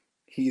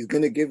he's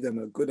gonna give them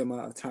a good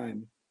amount of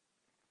time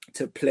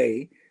to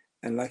play,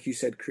 and like you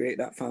said, create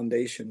that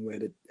foundation where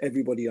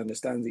everybody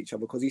understands each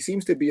other, because he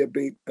seems to be a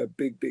big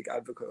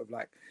advocate of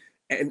like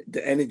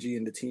the energy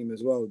in the team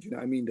as well. Do you know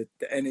what I mean?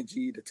 The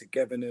energy, the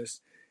togetherness,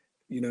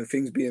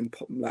 things being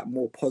like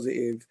more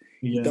positive.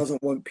 Yeah. He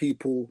doesn't want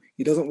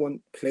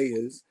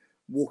players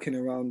walking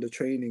around the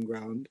training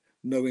ground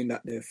knowing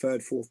that they're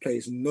third, fourth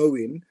place,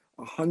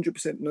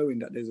 100% knowing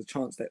that there's a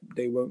chance that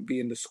they won't be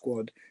in the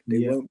squad,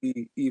 they won't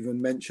be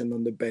even mentioned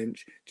on the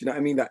bench. Do you know what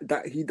I mean?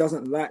 That he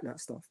doesn't like that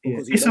stuff,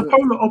 because it's a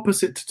polar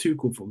opposite to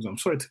Tuchel, for example. I'm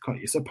sorry to cut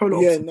you. It's a polar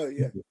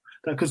opposite.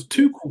 Because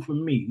Tuchel for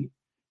me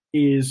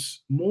is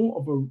more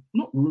of a,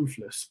 not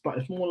ruthless, but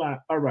it's more like,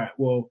 all right,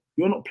 well,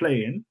 you're not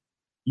playing.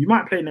 You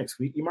might play next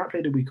week, you might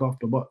play the week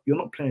after, but you're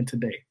not playing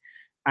today.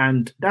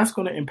 And that's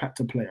going to impact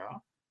a player.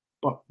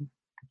 But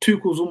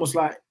Tuchel's almost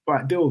like,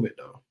 right, deal with it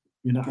though.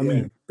 You know what I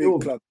mean? Big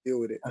club,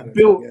 deal with it.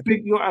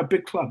 You're at a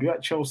big club, you're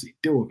at Chelsea,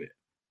 deal with it.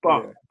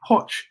 But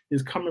Poch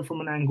is coming from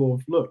an angle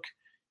of, look,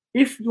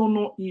 if you're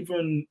not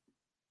even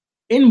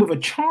in with a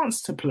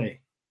chance to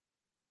play,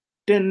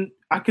 then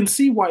I can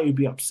see why you'd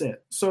be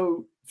upset.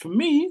 So for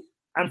me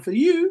and for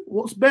you,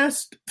 what's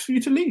best for you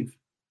to leave?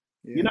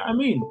 Yeah. You know what I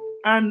mean?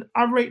 And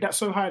I rate that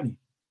so highly.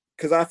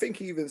 Because I think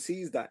he even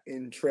sees that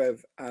in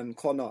Trev and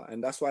Connor.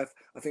 And that's why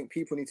I think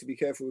people need to be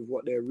careful with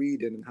what they're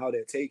reading and how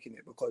they're taking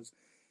it. Because,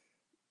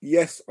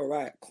 yes, all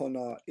right,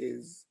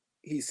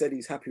 he said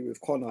he's happy with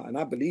Connor. And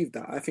I believe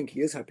that. I think he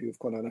is happy with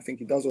Connor. And I think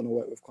he does want to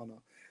work with Connor.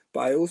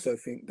 But I also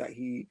think that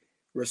he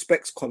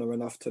respects Connor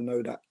enough to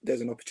know that there's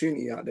an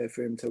opportunity out there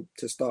for him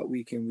to start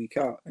week in, week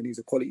out. And he's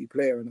a quality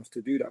player enough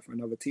to do that for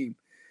another team.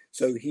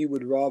 So he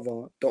would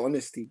rather the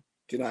honesty.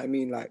 Do you know what I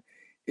mean? Like,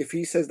 if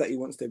he says that he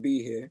wants to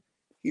be here,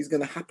 he's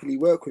going to happily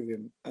work with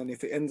him. And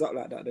if it ends up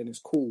like that, then it's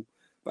cool.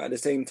 But at the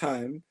same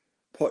time,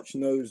 Poch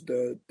knows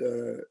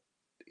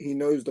he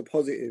knows the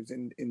positives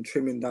in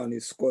trimming down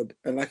his squad.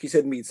 And like you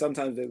said, Mead,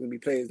 sometimes there's going to be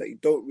players that you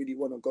don't really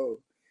want to go,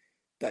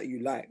 that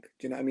you like.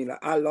 Do you know what I mean?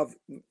 Like, I love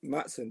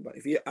Maatsen, but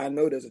I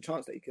know there's a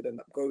chance that he could end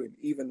up going,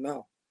 even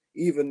now,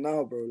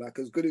 bro. Like,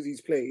 as good as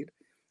he's played,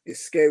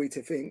 it's scary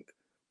to think,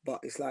 but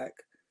it's like,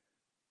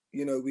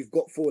 we've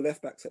got 4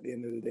 left backs at the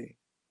end of the day.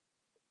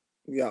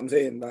 You know what I'm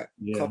saying? Like,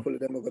 couple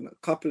of them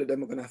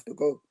are gonna have to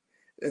go,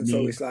 and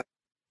so it's like,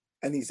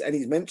 and he's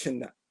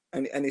mentioned that,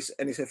 and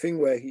it's a thing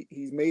where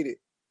he's made it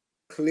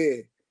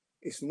clear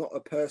it's not a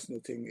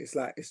personal thing. It's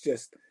like, it's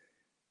just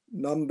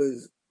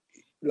numbers.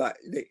 Like,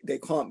 they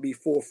can't be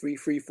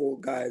 4-3-3-4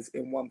 guys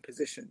in one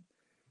position,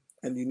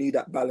 and you need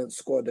that balanced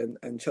squad.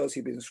 And Chelsea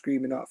have been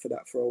screaming out for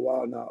that for a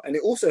while now, and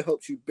it also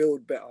helps you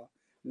build better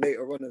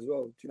later on as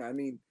well. Do you know what I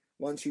mean?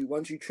 Once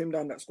you trim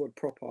down that squad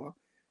proper,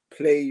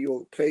 play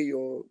your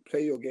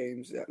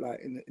games like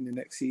in the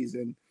next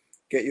season,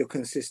 get your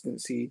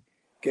consistency,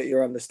 get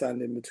your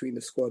understanding between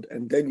the squad,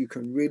 and then you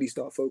can really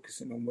start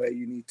focusing on where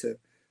you need to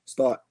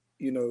start,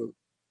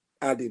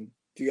 adding.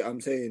 Do you get what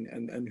I'm saying?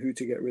 And who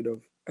to get rid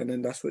of, and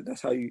then that's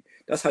how you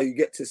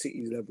get to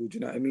City's level. Do you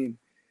know what I mean?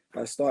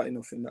 By starting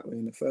off in that way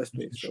in the first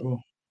place. For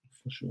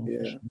sure.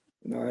 Yeah,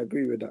 no, I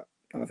agree with that.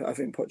 I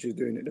think Poch is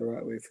doing it the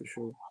right way for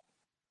sure.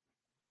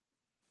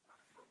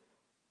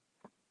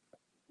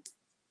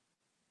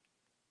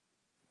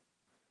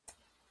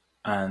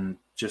 And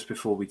just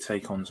before we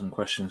take on some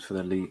questions for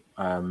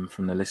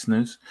from the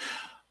listeners,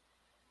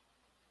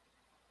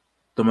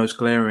 the most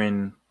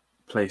glaring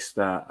place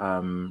that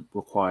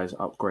requires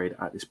upgrade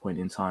at this point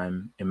in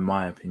time, in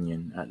my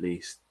opinion, at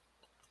least,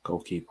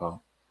 goalkeeper.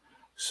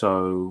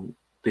 So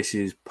this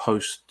is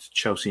post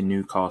Chelsea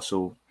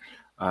Newcastle.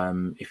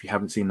 If you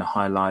haven't seen the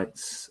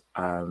highlights,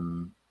 I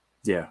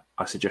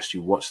suggest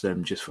you watch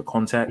them just for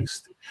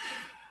context.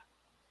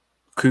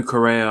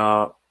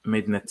 Cucurella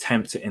made an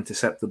attempt to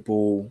intercept the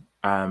ball,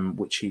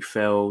 which he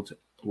failed,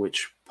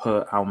 which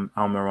put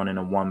Almiron in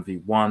a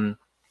 1v1,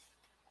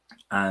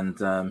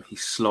 and he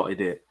slotted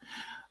it.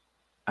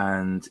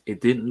 And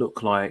it didn't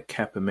look like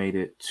Kepa made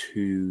it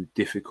too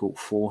difficult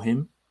for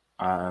him.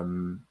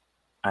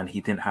 And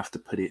he didn't have to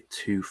put it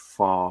too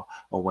far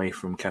away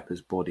from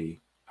Kepa's body.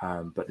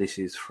 But this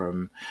is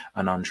from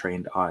an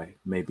untrained eye.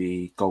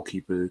 Maybe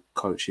goalkeeper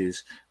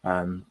coaches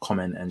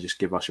comment and just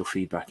give us your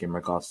feedback in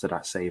regards to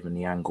that save and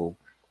the angle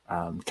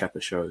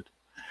Kepa showed.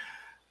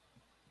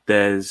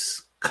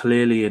 There's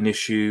clearly an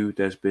issue.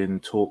 There's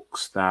been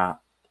talks that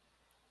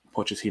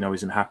Pochettino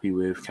isn't happy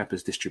with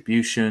Kepa's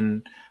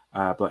distribution,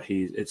 but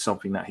it's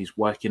something that he's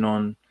working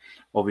on.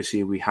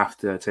 Obviously, we have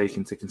to take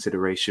into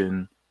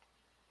consideration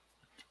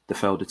the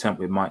failed attempt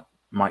with Mike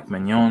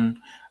Maignan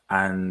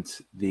and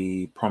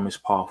the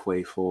promised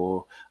pathway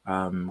for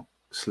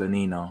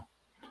Slanina.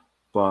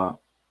 But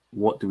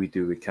what do we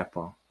do with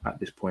Kepa at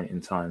this point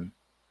in time?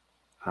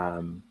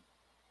 How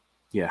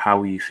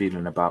are you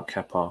feeling about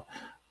Kepa,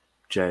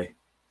 Jay?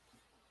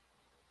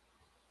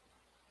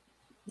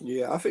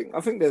 Yeah, I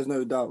think there's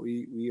no doubt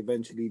we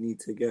eventually need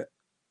to get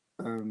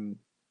a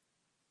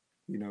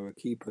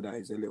keeper that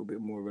is a little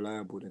bit more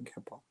reliable than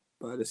Kepa.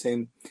 But at the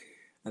same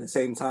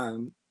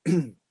time,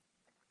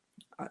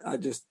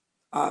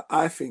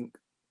 I think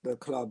the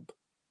club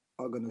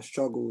are going to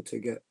struggle to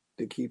get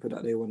the keeper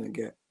that they want to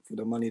get for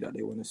the money that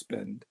they want to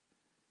spend,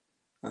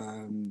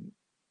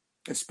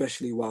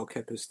 especially while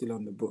Kepa's still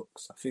on the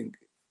books. I think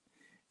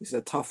it's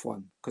a tough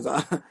one because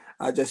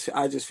I just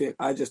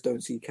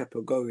don't see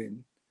Kepa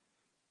going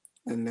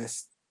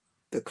unless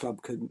the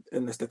club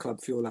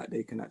feel like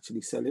they can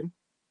actually sell him.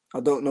 I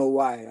don't know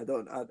why. I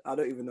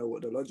don't even know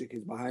what the logic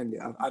is behind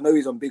it. I know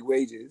he's on big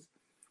wages,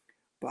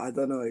 but I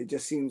don't know. It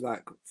just seems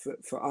like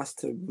for us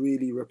to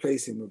really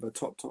replace him with a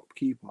top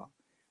keeper,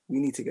 we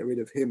need to get rid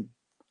of him.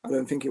 I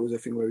don't think it was a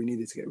thing where we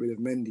needed to get rid of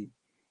Mendy.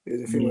 It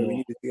was a thing where we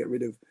needed to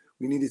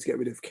get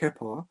rid of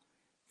Kepa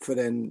for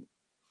then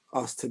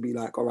us to be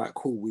like, all right,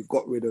 cool, we've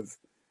got rid of,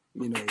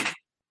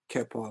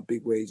 Kepa,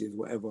 big wages,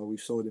 whatever. We've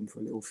sold him for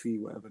a little fee,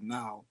 whatever.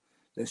 Now,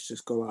 let's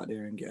just go out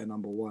there and get a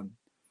number one.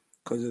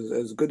 Because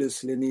as good as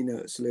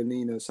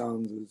Slanina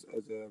sounds as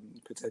a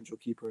potential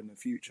keeper in the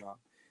future,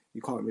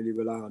 you can't really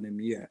rely on him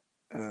yet.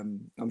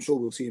 I'm sure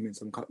we'll see him in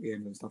some cup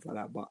games and stuff like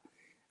that, but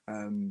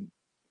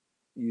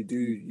you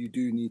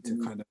do need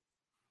to kind of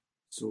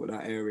sort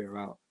that area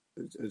out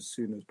as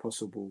soon as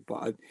possible.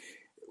 But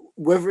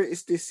whether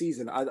it's this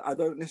season, I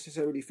don't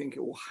necessarily think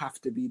it will have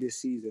to be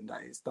this season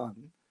that it's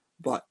done.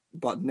 But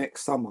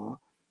next summer,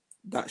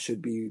 that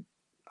should be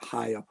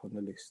high up on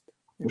the list.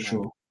 For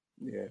sure.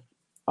 Yeah.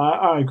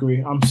 I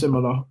agree. I'm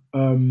similar.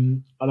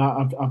 And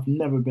I've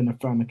never been a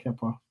fan of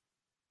Kepa.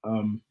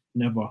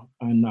 Never.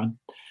 And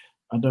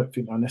I don't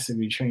think that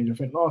necessarily changed. I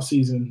think last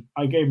season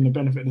I gave him the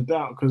benefit of the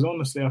doubt because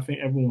honestly I think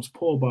everyone was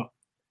poor, but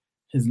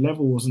his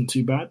level wasn't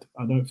too bad.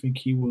 I don't think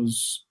he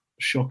was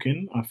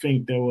shocking. I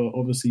think there were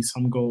obviously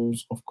some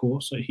goals, of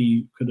course, that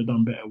he could have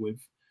done better with.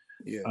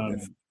 Yeah.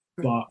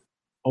 But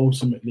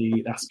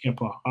ultimately that's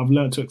Kepa. I've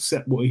learned to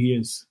accept what he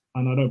is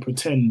and I don't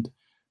pretend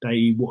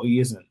that what he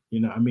isn't.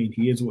 You know what I mean?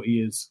 He is what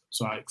he is.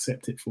 So I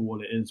accept it for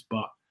what it is.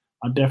 But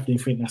I definitely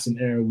think that's an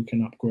area we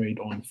can upgrade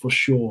on for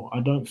sure.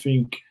 I don't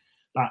think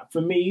that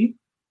for me,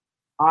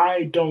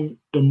 I don't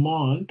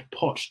demand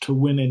Poch to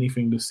win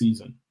anything this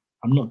season.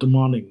 I'm not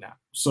demanding that.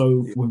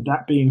 So with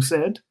that being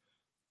said,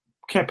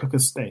 Kepa can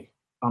stay.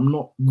 I'm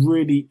not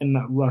really in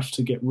that rush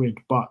to get rid.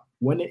 But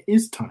when it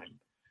is time,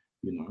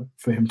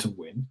 for him to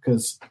win,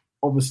 because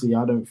obviously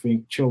I don't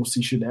think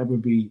Chelsea should ever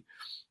be.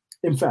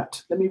 In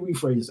fact, let me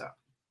rephrase that.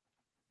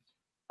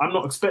 I'm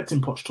not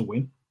expecting Poch to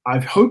win. I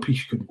hope he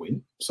could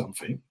win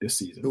something this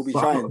season. He'll be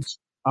trying.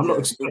 I'm not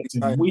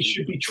expecting. We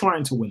should be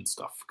trying to win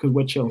stuff because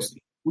we're Chelsea.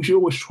 Yeah. We should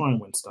always try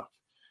and win stuff.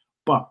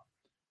 But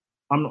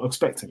I'm not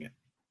expecting it,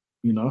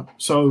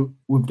 So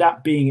with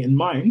that being in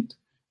mind,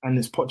 and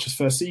it's Poch's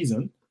first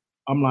season,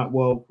 I'm like,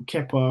 well,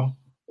 Kepa,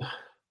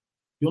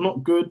 you're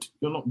not good.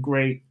 You're not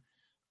great.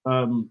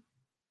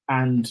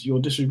 And your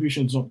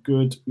distribution's not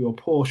good. You're a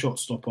poor shot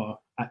stopper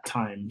at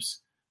times.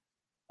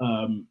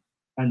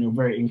 And you're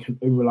very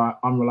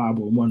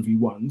unreliable in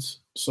 1v1s.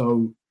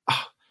 So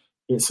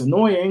it's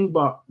annoying,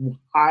 but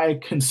I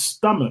can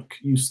stomach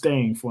you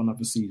staying for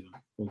another season,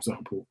 for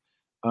example.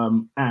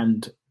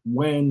 And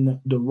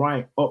when the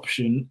right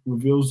option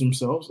reveals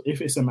themselves,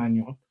 if it's a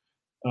Maignan,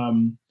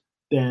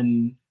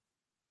 then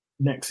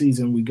next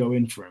season we go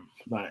in for him.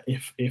 Like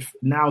if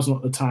now's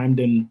not the time,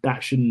 then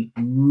that shouldn't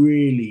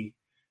really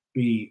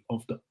be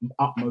of the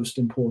utmost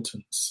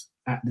importance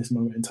at this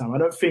moment in time. I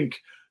don't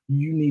think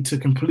you need to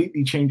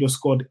completely change your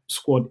squad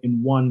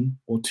in 1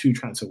 or 2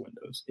 transfer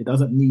windows. It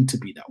doesn't need to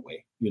be that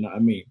way. You know what I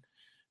mean?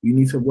 You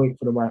need to wait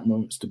for the right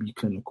moments to be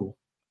clinical.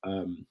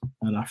 And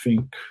I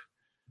think,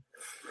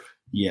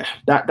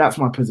 that's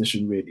my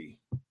position, really.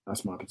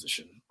 That's my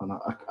position. And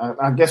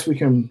I guess we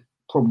can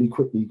probably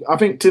quickly... I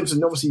think,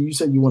 Timson, obviously you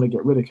said you want to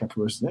get rid of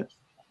Kepa, isn't it?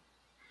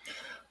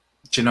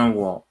 Do you know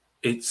what?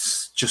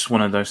 It's just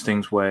one of those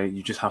things where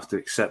you just have to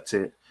accept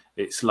it.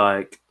 It's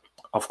like,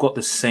 I've got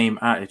the same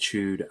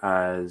attitude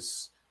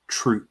as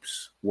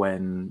Troops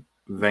when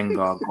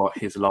Wenger got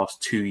his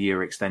last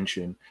 2-year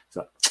extension. It's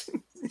like,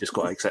 just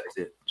got to accept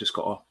it. Just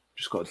got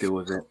to deal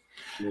with it.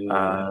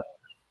 Yeah.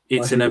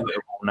 It's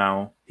inevitable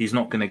now. He's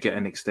not going to get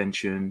an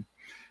extension.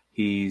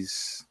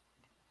 He's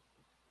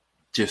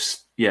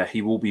just,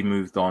 he will be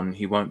moved on.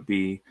 He won't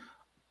be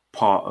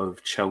part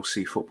of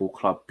Chelsea Football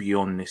Club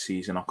beyond this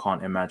season. I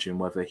can't imagine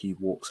whether he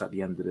walks at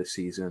the end of the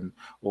season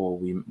or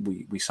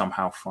we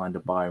somehow find a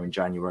buyer in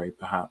January,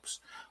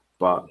 perhaps.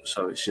 But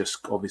so it's just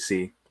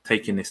obviously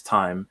taking this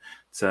time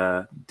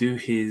to do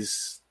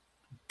his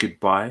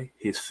goodbye,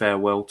 his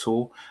farewell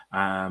tour,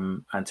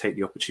 and take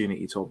the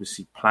opportunity to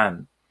obviously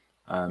plan.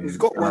 He's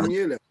got 1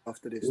 year left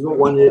after this. He's got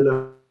 1 year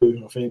left,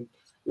 I think,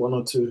 1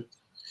 or 2.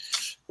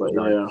 But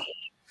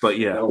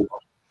yeah.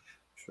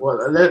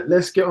 Well,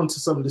 let's get on to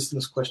some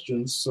listeners'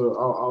 questions. So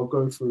I'll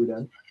go through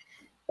them.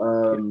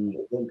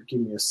 Give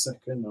me a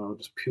second. I'll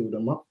just peel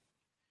them up.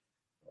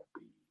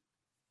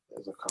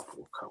 There's a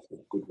couple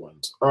of good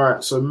ones. All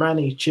right. So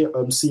Manny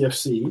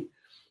CFC,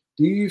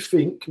 do you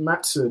think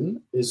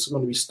Maatsen is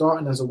going to be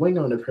starting as a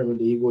winger in the Premier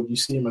League, or do you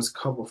see him as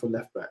cover for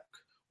left back,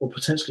 or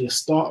potentially a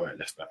starter at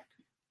left back?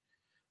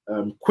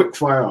 Quick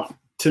fire,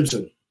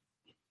 Timson.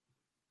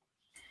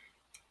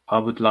 I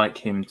would like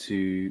him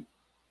to.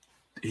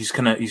 He's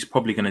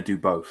probably gonna do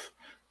both.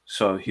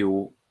 So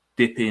he'll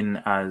dip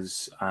in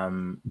as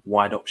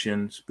wide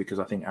options because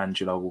I think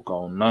Angelo will go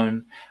on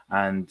loan,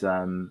 and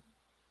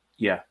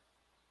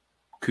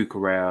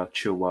Cucurella,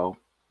 Chilwell,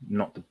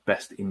 not the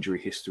best injury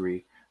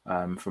history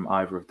from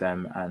either of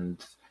them,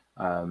 and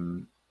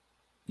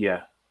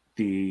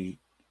the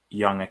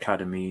young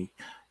academy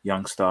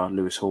youngster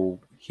Lewis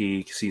Hall,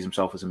 he sees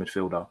himself as a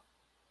midfielder.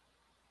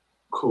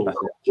 Cool.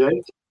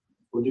 Jay,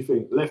 what do you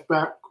think? Left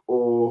back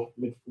or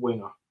mid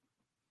winger?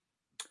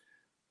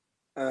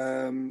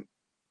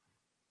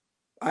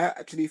 I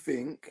actually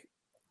think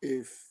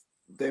if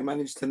they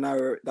manage to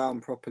narrow it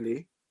down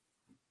properly,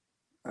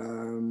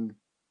 I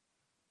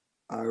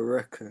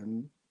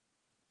reckon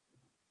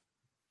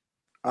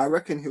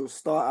he'll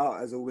start out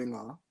as a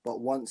winger,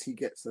 but once he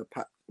gets a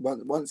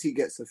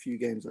few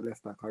games at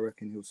left back, I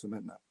reckon he'll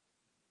cement that.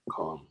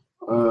 Calm.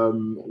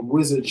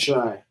 Wizard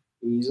Shy,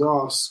 he's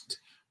asked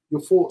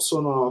your thoughts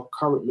on our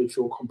current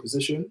midfield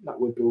composition that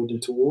we're building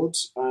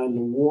towards,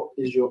 and what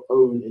is your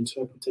own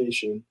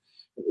interpretation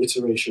and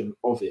iteration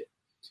of it,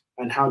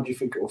 and how do you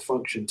think it will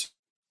function to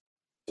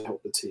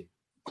help the team?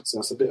 So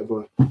that's a bit of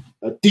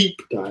a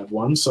deep dive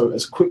one. So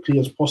as quickly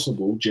as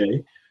possible,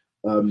 Jay,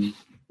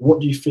 what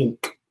do you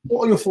think?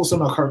 What are your thoughts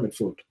on our current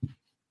midfield?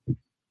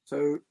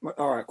 So,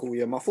 all right, cool.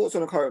 Yeah, my thoughts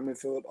on the current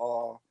midfield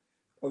are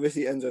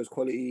obviously Enzo's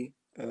quality.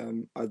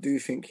 I do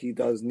think he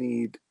does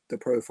need the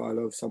profile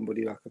of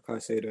somebody like a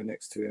Caicedo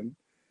next to him.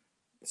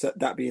 So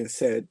that being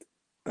said,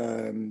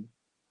 I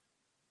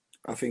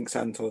think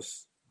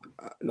Santos,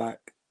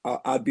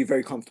 I'd be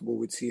very comfortable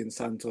with seeing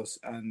Santos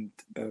and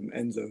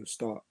Enzo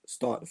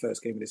start the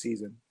first game of the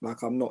season.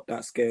 Like, I'm not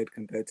that scared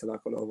compared to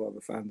like a lot of other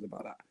fans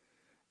about that.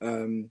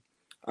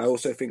 I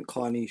also think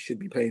Carney should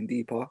be playing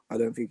deeper. I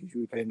don't think he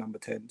should be playing number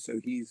 10. So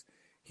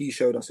he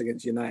showed us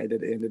against United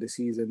at the end of the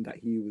season that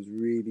he was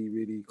really,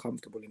 really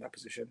comfortable in that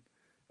position.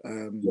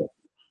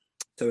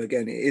 So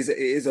again, it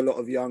is a lot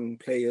of young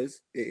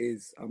players. It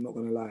is. I'm not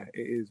going to lie.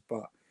 It is.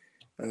 But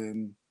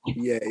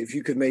if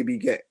you could maybe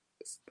get,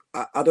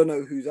 I don't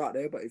know who's out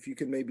there, but if you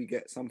could maybe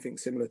get something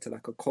similar to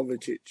like a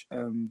Kovacic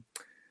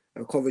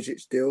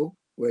deal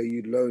where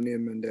you'd loan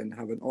him and then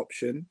have an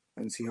option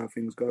and see how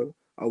things go,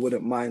 I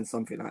wouldn't mind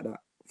something like that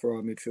for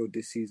our midfield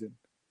this season.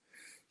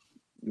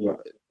 Yeah.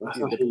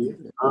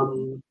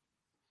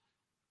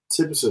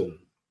 Timpson,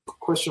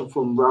 question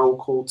from Raul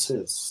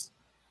Cortez.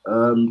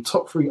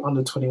 Top 3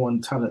 under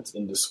 21 talents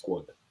in the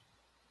squad.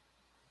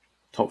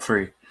 Top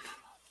 3.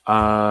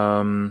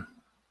 Andre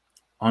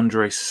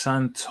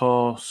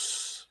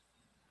Santos.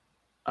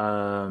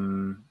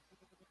 I'm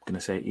going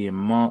to say Ian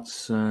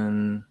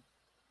Martson.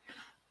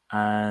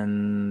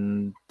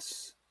 And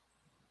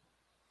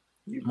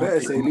you better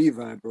say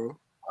Levi, bro.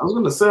 I was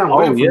going to say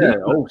I'm yeah.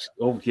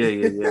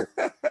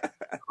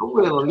 I'm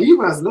going on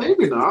Levi's name,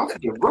 you know. I'm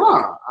thinking,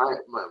 bro.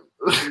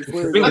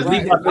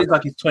 Levi plays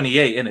like he's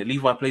 28, innit?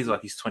 Levi plays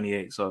like he's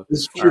 28, so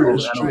it's true.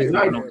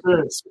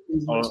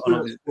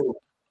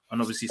 And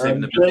obviously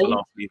saving the best for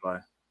last, Levi.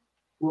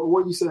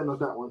 What are you saying on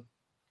that one?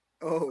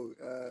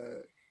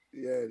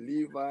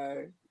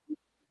 Levi,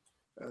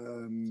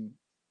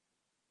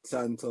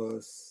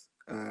 Santos,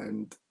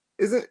 and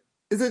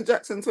isn't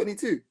Jackson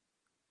 22?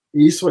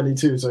 He's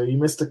 22, so he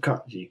missed a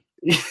cut, G.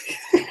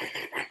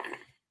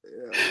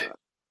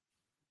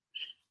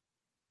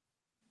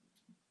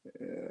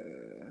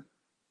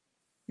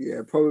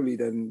 Yeah, probably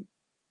then.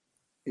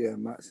 Yeah,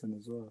 Matson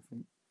as well, I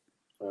think.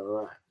 All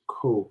right,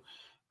 cool.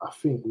 I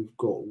think we've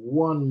got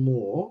one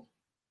more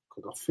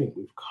because I think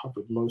we've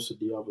covered most of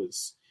the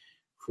others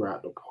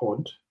throughout the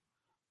pod.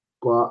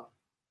 But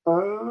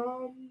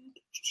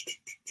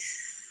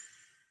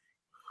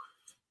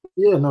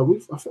yeah, no,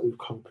 I think we've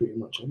covered pretty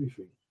much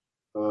everything.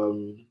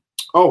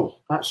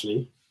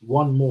 Actually,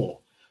 one more.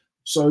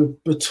 So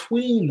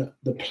between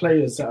the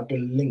players that have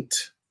been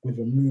linked with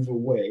a move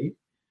away,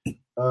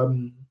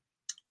 who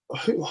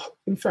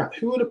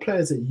are the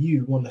players that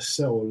you want to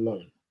sell or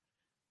loan,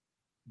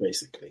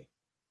 basically?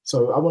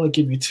 So I want to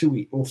give you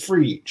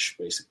three each,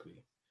 basically.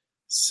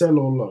 Sell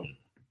or loan.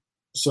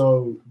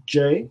 So,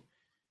 Jay,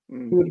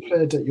 who are the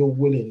players that you're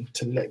willing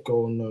to let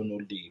go on loan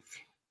or leave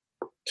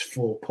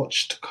for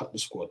Poch to cut the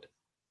squad?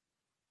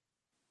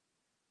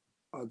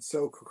 I'd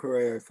sell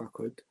Cucurella if I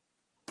could.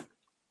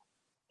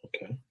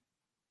 Okay.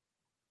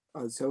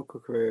 I'd sell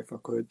Cucurella if I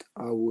could.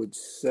 I would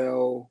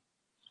sell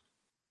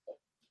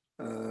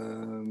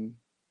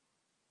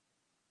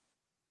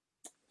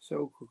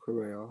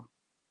Cucurella.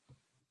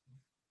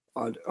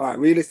 All right,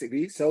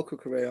 realistically, sell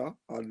Cucurella.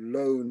 I'd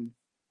loan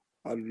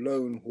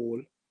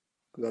Hall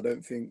because I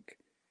don't think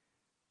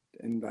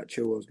that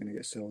Chilwell's going to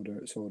get sold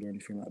or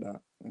anything like that,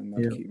 and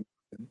I'd keep him.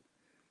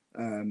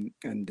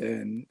 And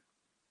then,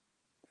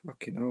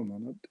 fucking hell,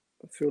 man,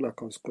 I feel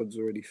like our squad's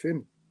already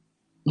thin.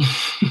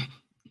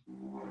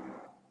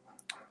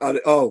 And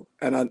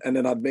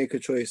then I'd make a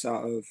choice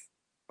out of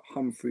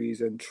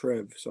Humphreys and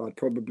Trev. So I'd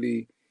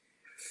probably,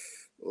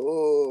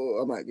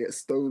 I might get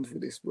stoned for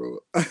this, bro.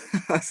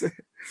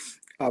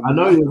 I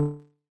know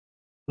you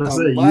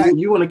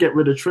want to get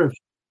rid of Trev,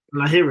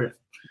 and I hear it.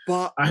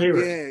 But I hear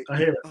it.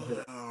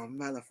 Oh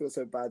man, I feel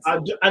so bad.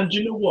 And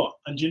you know what?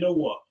 And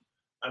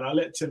I'll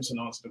let Timson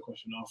answer the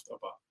question after,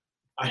 but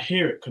I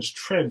hear it because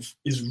Trev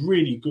is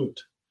really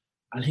good.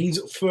 And he's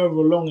further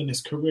along in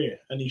his career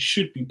and he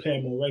should be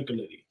playing more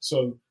regularly.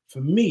 So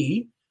for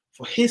me,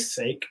 for his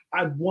sake,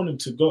 I'd want him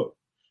to go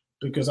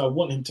because I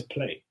want him to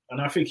play. And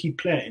I think he'd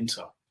play at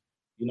Inter.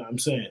 You know what I'm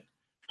saying?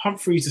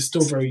 Humphreys is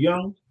still very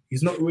young.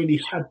 He's not really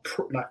had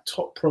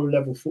top pro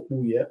level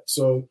football yet.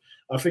 So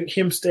I think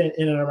him staying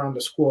in and around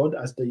the squad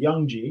as the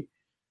young G,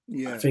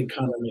 I think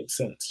kind of makes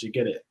sense. You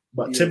get it?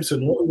 But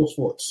Timson, what are your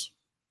thoughts?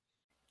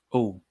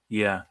 Oh,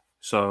 yeah.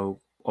 So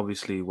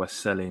obviously we're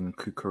selling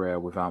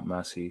Cucurella without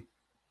mercy.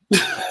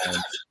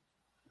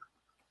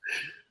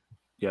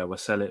 We're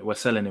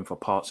selling him for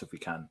parts if we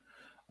can.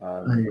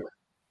 I'm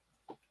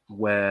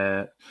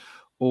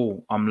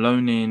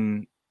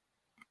loaning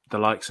the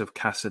likes of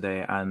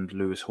Cassidy and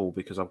Lewis Hall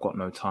because I've got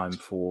no time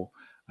for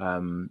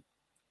a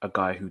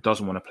guy who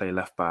doesn't want to play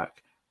left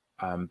back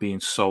being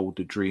sold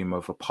the dream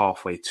of a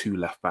pathway to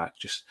left back.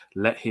 Just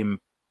let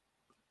him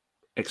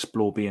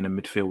explore being a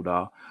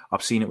midfielder.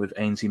 I've seen it with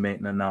Ainsley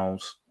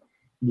Maitland-Niles.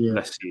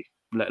 Let's see.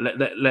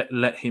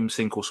 Let him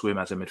sink or swim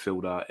as a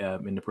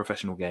midfielder in the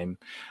professional game.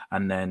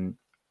 And then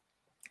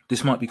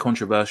this might be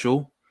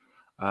controversial.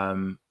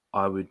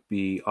 I would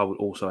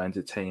also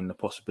entertain the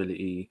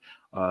possibility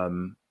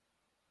of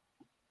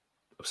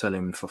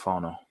selling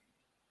Fofana.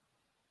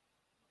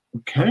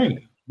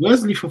 Okay.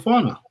 Wesley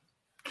Fofana.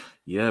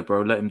 Yeah,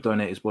 bro. Let him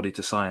donate his body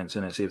to science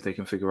and see if they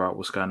can figure out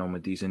what's going on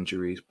with these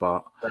injuries.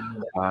 But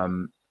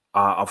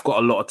I've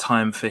got a lot of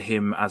time for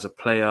him as a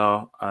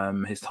player.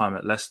 His time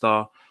at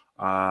Leicester.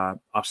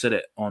 I've said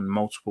it on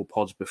multiple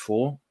pods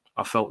before.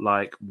 I felt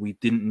like we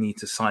didn't need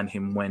to sign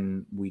him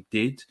when we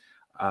did.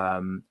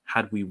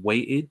 Had we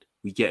waited,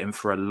 we get him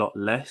for a lot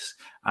less.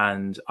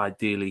 And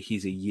ideally,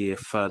 he's a year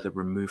further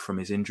removed from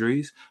his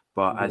injuries.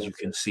 But as you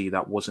can see,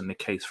 that wasn't the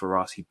case for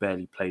us. He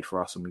barely played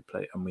for us, and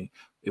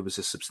it was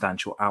a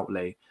substantial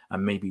outlay.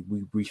 And maybe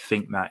we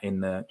rethink that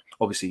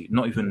obviously,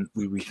 not even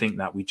we rethink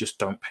that. We just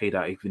don't pay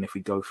that even if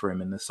we go for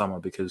him in the summer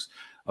because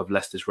of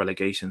Leicester's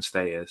relegation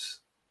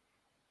status.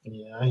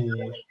 Yeah, I hear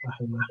you.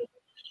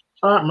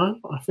 All right, man.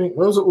 I think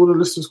those are all the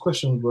listeners'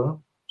 questions,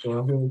 bro.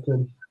 So I think we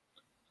can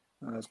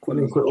put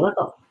a quick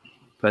wrap-up.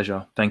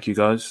 Pleasure. Thank you,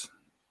 guys.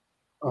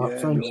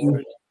 Thank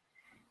you.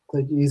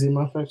 Take it easy,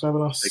 man. Thanks for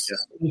having us.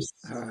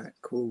 All right,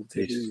 cool.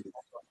 Take it easy.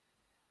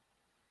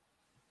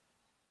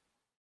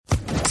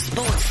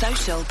 Sports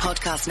Social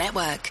Podcast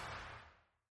Network.